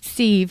John shoots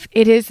Steve,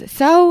 it is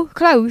so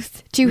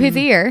close to his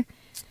ear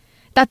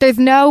that there's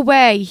no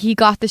way he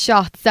got the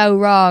shot so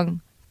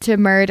wrong to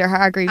murder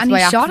Hargreaves and by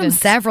he accident. shot him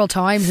several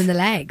times in the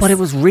legs. But it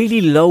was really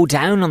low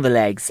down on the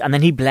legs, and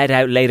then he bled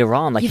out later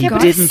on. Like, You've he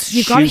got a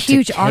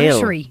huge to kill.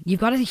 artery.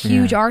 You've got a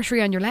huge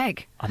artery on your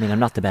leg. I mean, I'm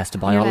not the best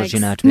at biology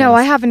now, to be No,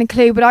 honest. I haven't a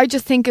clue, but I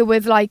just think it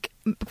was like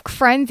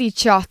frenzied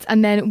shots,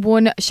 and then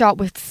one shot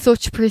with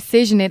such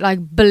precision it like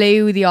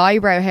blew the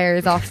eyebrow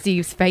hairs off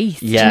Steve's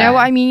face. Yeah. Do you know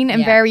what I mean? In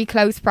Yeah. very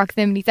close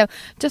proximity. So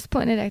just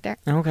putting it out there.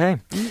 Okay.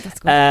 That's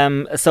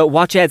good. So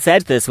what Jed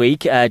said this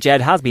week, Jed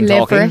has been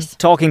Live for it.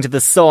 talking to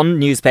the Sun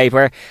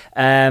newspaper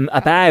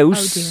about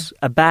dear.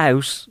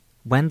 about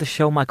when the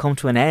show might come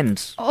to an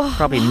end.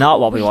 Probably not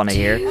what we want to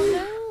hear.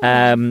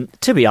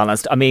 To be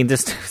honest, I mean,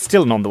 there's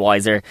still none the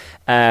wiser.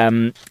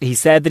 He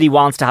said that he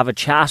wants to have a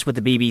chat with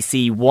the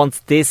BBC once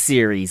this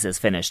series is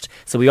finished.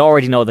 So we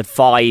already know that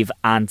 5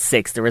 and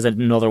 6, there is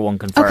another one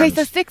confirmed. Okay,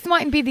 so 6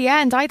 mightn't be the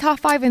end. I thought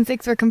 5 and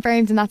 6 were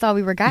confirmed and that's all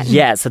we were getting.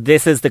 Yeah, so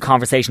this is the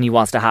conversation he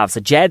wants to have. So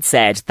Jed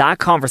said that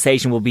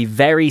conversation will be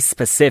very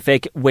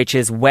specific, which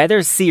is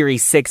whether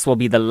Series 6 will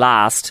be the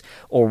last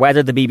or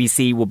whether the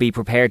BBC will be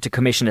prepared to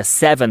commission a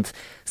 7th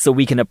so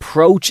we can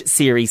approach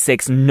Series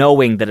 6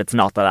 knowing that it's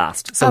not the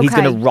last. So he's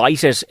going to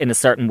write it in a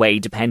certain way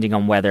depending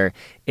on whether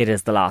it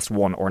is the last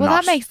one or not.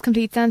 Well, that makes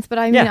complete sense, but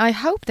I mean, I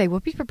hope they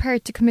would be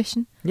prepared to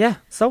commission. Yeah,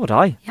 so would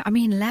I. Yeah, I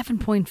mean,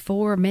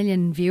 11.4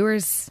 million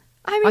viewers.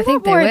 I mean, I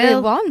think what more they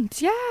will. they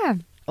want, yeah.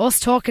 Us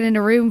talking in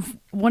a room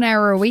 1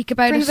 hour a week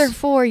about For it. another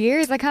 4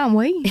 years, I can't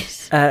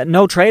wait.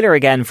 No trailer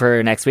again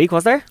for next week,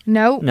 was there?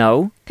 No.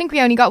 I think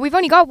we've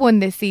only got one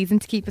this season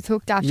to keep us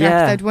hooked after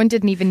episode 1.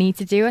 Didn't even need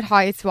to do it.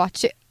 Highest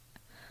watch it.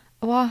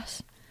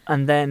 What?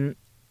 And then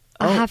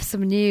I have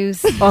some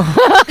news.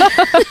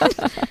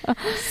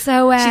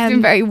 So she's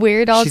been very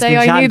weird all day.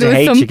 I knew there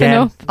was something again.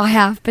 up. I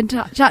have been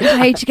chatting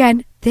to H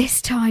again.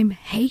 This time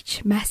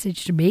H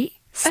messaged me.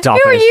 Stop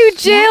Who it. are you,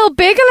 Jill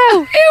Bigelow?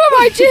 Who am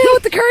I, Jill,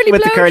 with the curly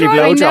With the curly blow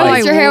I dry.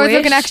 noticed your hair was wish.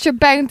 looking extra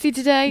bouncy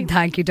today.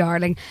 Thank you,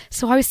 darling.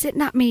 So I was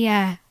sitting at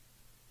my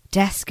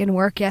desk in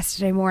work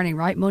yesterday morning,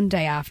 right?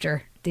 Monday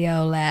after the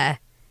old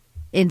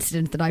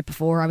incident the night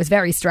before. I was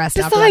very stressed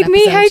after that Beside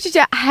me,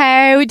 episode.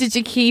 how did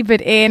you keep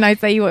it in? I'd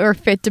say you were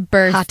fit to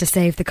burst. Had to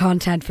save the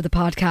content for the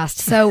podcast.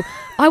 So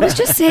I was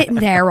just sitting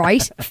there,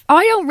 right?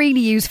 I don't really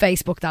use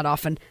Facebook that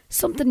often.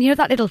 Something,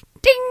 that little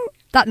ding,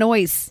 that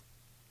noise.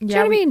 Do you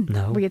know what I mean?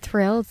 No. Were you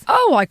thrilled?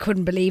 Oh, I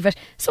couldn't believe it.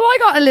 So I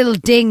got a little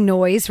ding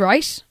noise,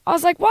 right? I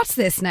was like, what's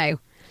this now?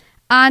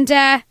 And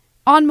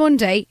on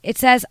Monday, it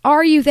says,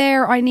 are you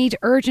there? I need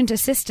urgent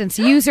assistance.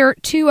 User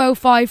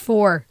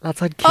 2054.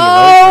 That's like keel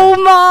Oh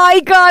over.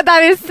 my God,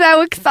 that is so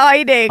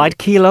exciting. I'd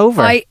keel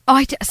over. I'd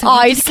I'd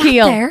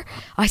keel. there.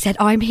 I said,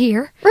 I'm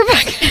here.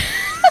 Rebecca.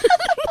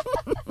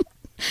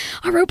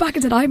 I wrote back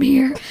and said, I'm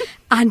here.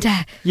 And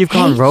You've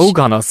gone rogue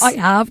on us. I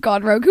have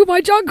gone rogue. Who am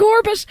I, John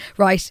Corbett?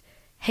 Right.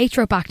 H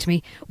wrote back to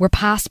me, we're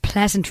past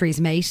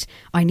pleasantries, mate.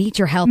 I need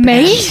your help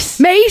Mate? again.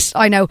 Mate?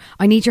 I know.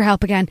 I need your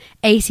help again.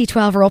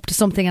 AC12 are up to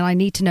something and I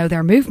need to know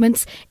their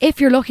movements. If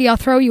you're lucky, I'll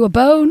throw you a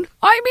bone.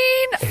 I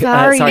mean,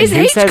 Sorry. is who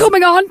H says-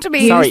 coming on to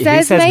me? Sorry, who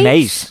says says mate?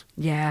 mate?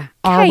 Yeah.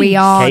 Are we Kate.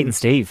 on? Kate and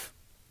Steve.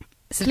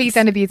 Please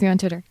don't abuse me on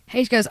Twitter.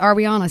 H goes, are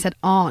we on? I said,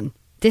 on.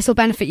 This will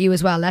benefit you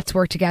as well. Let's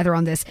work together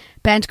on this.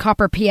 Bent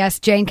Copper PS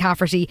Jane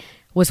Cafferty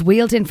was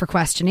wheeled in for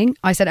questioning.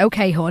 I said,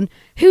 okay, hun.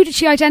 Who did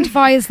she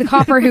identify as the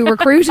copper who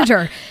recruited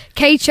her?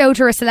 Kate showed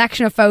her a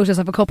selection of photos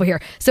of a couple here.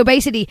 So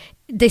basically,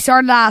 H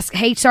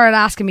started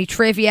asking me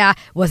trivia.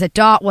 Was it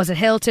Dot? Was it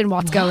Hilton?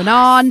 What's going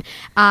on?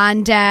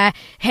 And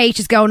H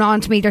is going on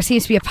to me. There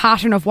seems to be a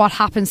pattern of what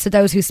happens to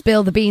those who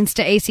spill the beans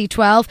to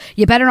AC12.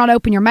 You better not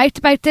open your mouth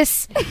about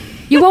this.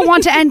 You won't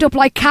want to end up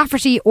like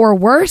Cafferty or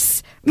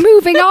worse.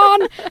 Moving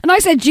on. And I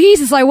said,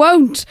 Jesus, I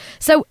won't.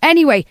 So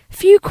anyway,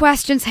 few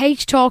questions.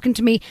 H talking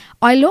to me.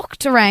 I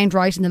looked around,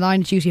 right, in the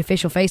Line of Duty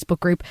official Facebook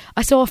group.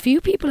 I saw a few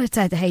people had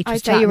said the H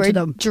was I'd say you chatting were to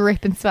them.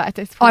 dripping sweat at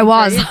this point. I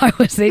was. were you? I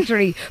was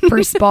literally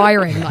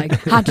perspiring. Like,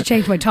 had to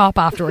change my top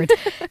afterwards.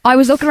 I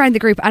was looking around the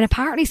group, and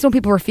apparently some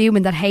people were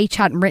fuming that H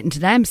hadn't written to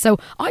them. So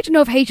I don't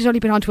know if H has only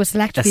been on to a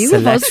select A few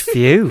select of us.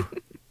 few.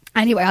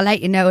 Anyway, I'll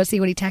let you know. I'll see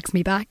when he texts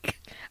me back.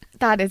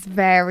 That is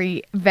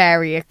very,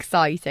 very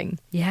exciting.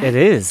 Yeah. It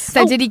is.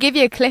 So did he give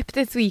you a clip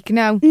this week?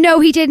 No.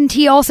 No, he didn't.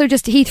 He also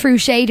he threw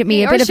shade at me,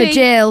 He a or bit of a she.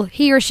 Jill.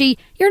 He or she,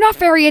 you're not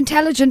very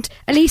intelligent.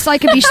 At least I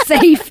can be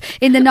safe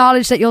in the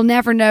knowledge that you'll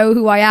never know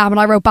who I am. And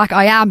I wrote back,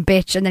 I am,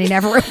 bitch. And then he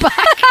never wrote back.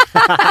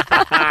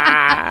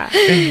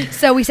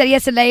 So we said he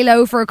has to lay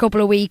low for a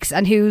couple of weeks,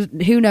 and who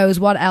knows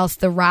what else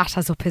the rat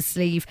has up his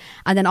sleeve.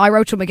 And then I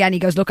wrote to him again. He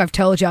goes, look, I've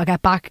told you I'll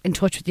get back in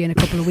touch with you in a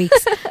couple of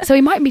weeks. So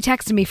he mightn't be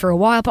texting me for a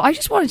while, but I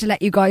just wanted to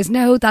let you guys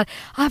know that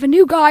I have a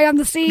new guy on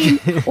the scene,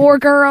 or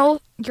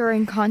girl. You're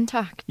in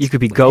contact. You could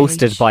be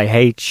ghosted by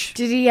H.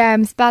 Did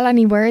he spell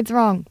any words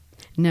wrong?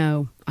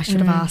 No, I should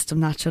have asked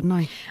him that, shouldn't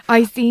I?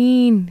 I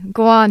seen.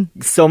 Go on.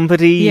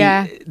 Somebody,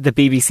 Yeah. the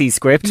BBC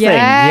script thing.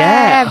 Yeah,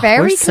 Yeah,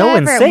 very we're so clever.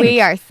 in sync.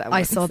 We are so. I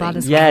in saw that sync.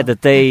 as well. Yeah,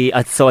 that they.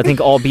 So I think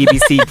all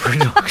BBC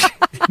production.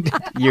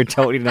 You're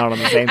totally not on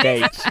the same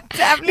page.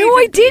 No,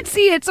 I did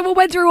see it. Someone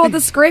went through all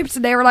the scripts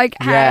and they were like,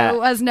 how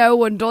Yeah. has no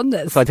one done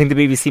this? So I think the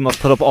BBC must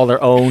put up all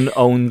their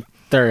own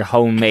their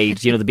homemade.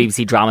 The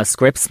BBC drama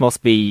scripts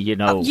must be.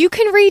 You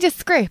can read a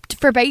script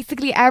for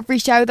basically every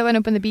show that went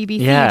up on the BBC.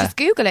 Yeah. You just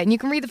Google it and you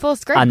can read the full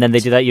script. And then they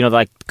do that,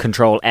 like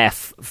Control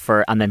F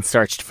and then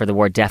searched for the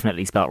word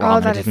definitely spelt wrong, Oh,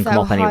 and that it is didn't so come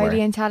up highly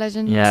anywhere.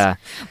 intelligent. Yeah.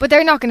 But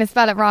they're not going to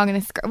spell it wrong in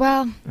a script.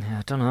 Well, Yeah,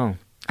 I don't know.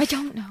 I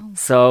don't know.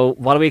 So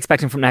what are we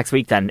expecting from next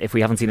week then? If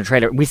we haven't seen a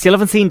trailer, we still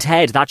haven't seen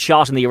Ted. That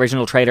shot in the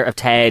original trailer of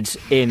Ted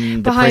in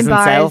the Behind prison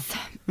bars.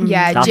 cell.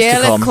 Yeah, That's to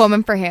Jill come. is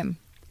coming for him.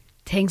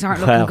 Things aren't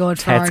looking good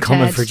for Ted's our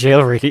coming Ted. for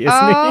Jill, really, isn't he?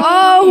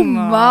 Oh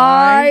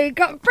my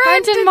God,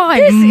 Brendan,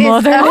 my this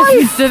mother is a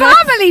listens to this.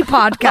 family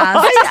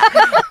podcast.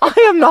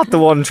 I am not the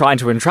one trying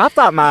to entrap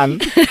that man.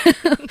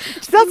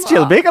 That's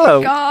Jill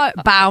Bigelow. God,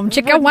 boom,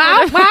 chicka,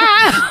 wow, wow.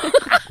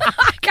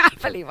 I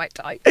can't believe I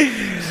typed.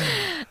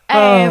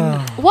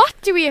 What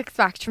do we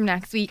expect from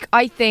next week?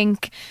 I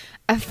think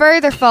a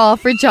further fall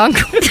for John.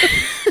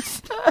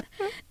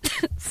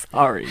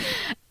 Sorry.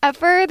 A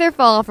further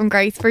fall from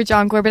grace for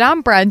John Corbett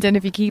and Brendan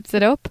if he keeps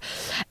it up.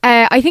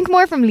 I think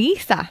more from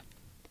Lisa.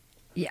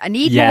 Yeah, I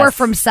need more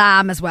from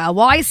Sam as well.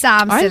 Why is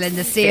Sam still in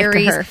the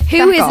series?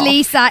 Who is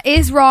Lisa?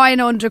 Is Ryan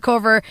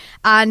undercover?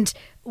 And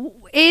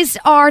is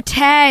our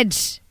Ted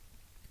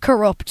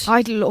corrupt?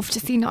 I'd love to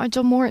see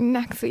Nigel Morton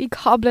next week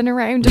hobbling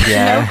around.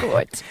 Yeah. No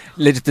good.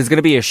 There's going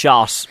to be a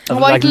shot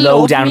of I'd low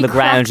love down me on the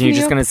ground, and you're cracking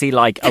just up. going to see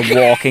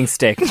a walking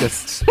stick.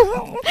 Just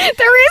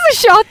There is a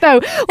shot though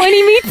when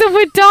he meets up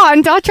with Dot,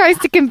 and Dot tries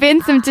to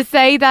convince him to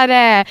say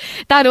that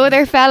that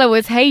other fella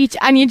was H,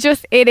 and you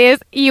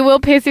will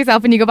piss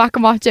yourself when you go back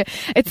and watch it.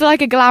 It's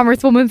like a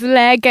glamorous woman's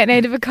leg getting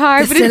out of a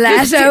car, but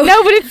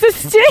it's a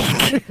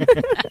stick.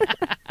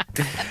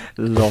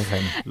 love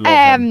him.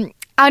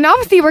 And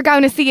obviously we're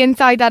going to see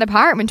inside that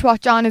apartment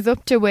what John is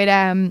up to with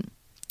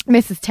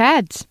Mrs.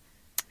 Ted.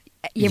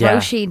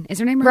 Roisin. Is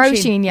her name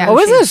Roisin? Yeah. Oh,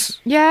 is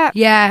it? Yeah.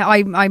 Yeah,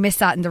 I missed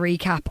that in the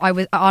recap. I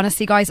was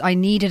honestly, guys, I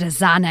needed a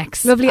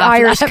Xanax. Lovely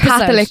after Irish that episode.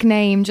 Catholic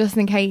name, just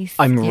in case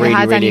I'm he really,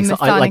 has really any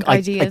excited. Masonic I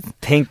ideas.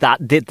 think that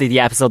the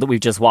episode that we've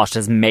just watched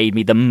has made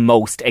me the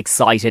most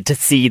excited to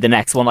see the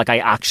next one. I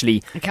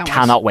actually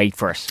cannot wait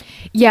for it.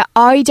 Yeah,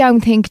 I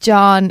don't think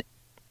John,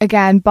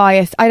 again,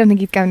 biased, I don't think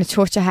he's going to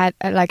touch a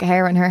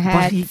hair on her head.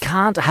 But he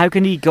can't. How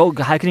can he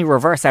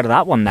reverse out of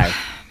that one now?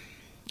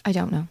 I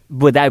don't know.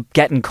 Without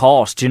getting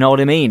caught, do you know what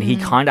I mean? He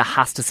kind of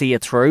has to see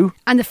it through.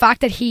 And the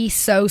fact that he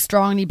so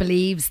strongly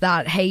believes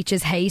that H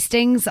is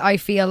Hastings, I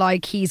feel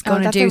like he's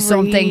going to do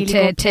something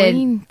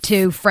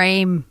to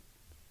frame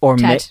Or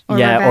Ted.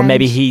 or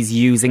maybe he's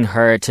using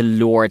her to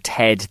lure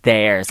Ted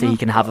there so he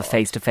can have a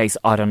face-to-face.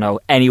 I don't know.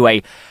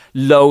 Anyway,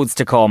 loads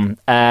to come.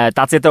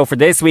 That's it though for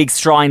this week's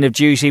Shrine of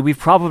Duty. We've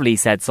probably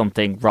said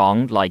something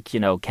wrong, like,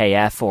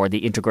 KF or the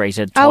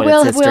integrated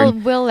toilet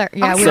cistern. I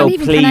can't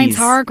even pronounce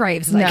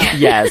Hargraves.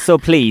 Yeah, so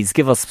please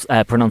give us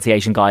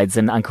pronunciation guides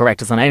and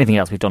correct us on anything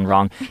else we've done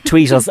wrong.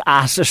 Tweet us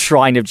at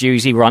Shrine of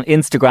Duty. We're on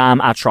Instagram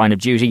at Shrine of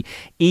Duty.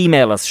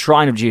 Email us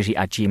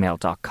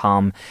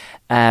shrineofduty@gmail.com.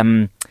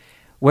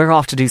 We're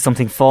off to do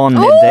something fun.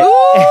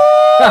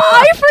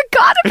 I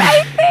forgot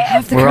about this.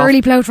 Have the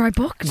curly blow dry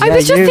booked. I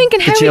was just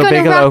thinking, how are we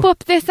going to wrap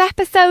up this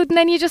episode? And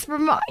then you just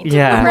reminded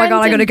me. Oh my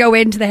God, I'm going to go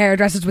into the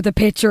hairdressers with a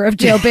picture of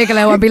Jill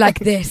Bigelow and be like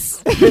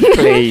this.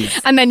 Please.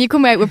 And then you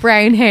come out with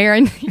brown hair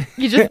and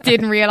you just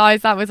didn't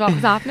realise that was what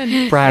was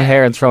happening. Brown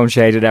hair and throwing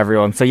shade at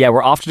everyone. So yeah,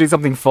 we're off to do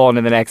something fun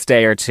in the next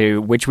day or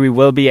two, which we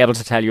will be able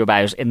to tell you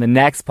about in the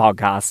next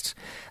podcast.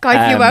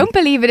 Guys, you won't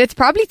believe it. It's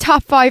probably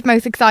top 5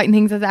 most exciting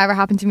things that's ever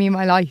happened to me in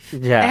my life.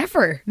 Yeah.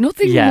 Ever.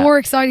 Nothing more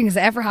exciting has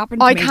ever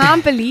happened to me. I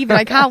can't believe it.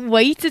 I can't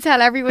wait to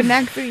tell everyone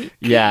next week.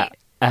 Yeah.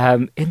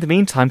 In the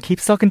meantime, keep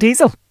sucking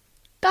diesel.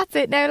 That's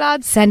it now,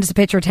 lads. Send us a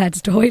picture of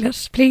Ted's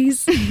toilet,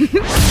 please.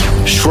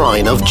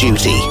 Shrine of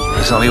Duty.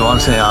 There's only one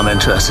thing I'm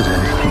interested in,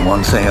 and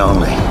one thing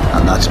only,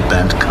 and that's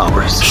bent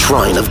coppers.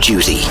 Shrine of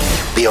Duty,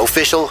 the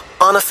official,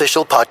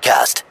 unofficial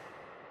podcast.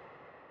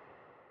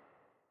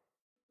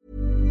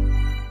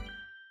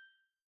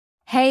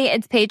 Hey,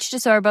 it's Paige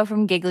DeSorbo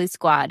from Giggly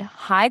Squad.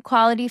 High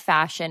quality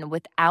fashion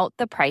without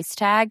the price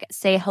tag.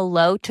 Say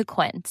hello to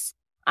Quince.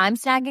 I'm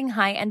snagging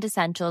high-end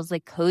essentials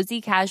like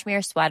cozy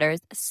cashmere sweaters,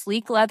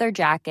 sleek leather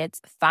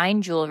jackets,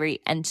 fine jewelry,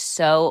 and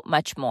so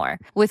much more.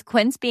 With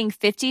Quince being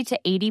 50 to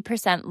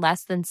 80%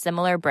 less than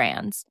similar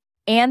brands.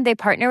 And they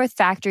partner with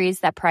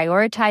factories that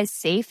prioritize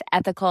safe,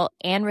 ethical,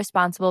 and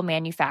responsible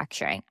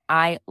manufacturing.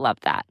 I love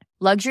that.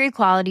 Luxury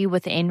quality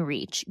within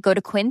reach. Go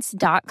to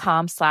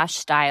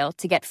quince.com/style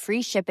to get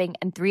free shipping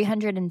and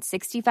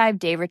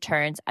 365-day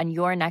returns on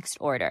your next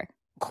order.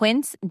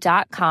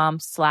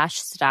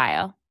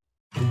 Quince.com/style.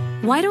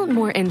 Why don't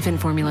more infant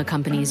formula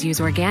companies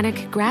use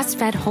organic,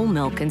 grass-fed whole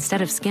milk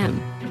instead of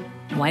skim?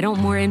 Why don't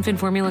more infant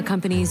formula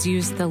companies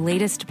use the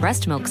latest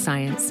breast milk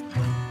science?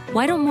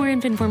 Why don't more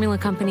infant formula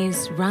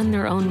companies run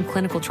their own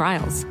clinical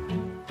trials?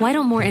 Why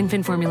don't more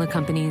infant formula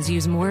companies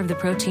use more of the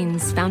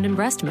proteins found in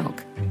breast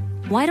milk?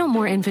 Why don't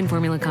more infant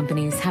formula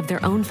companies have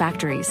their own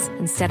factories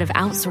instead of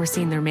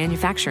outsourcing their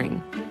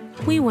manufacturing?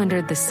 We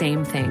wondered the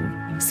same thing.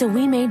 So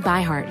we made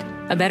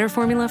ByHeart, a better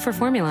formula for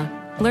formula.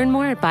 Learn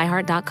more at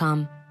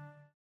byheart.com.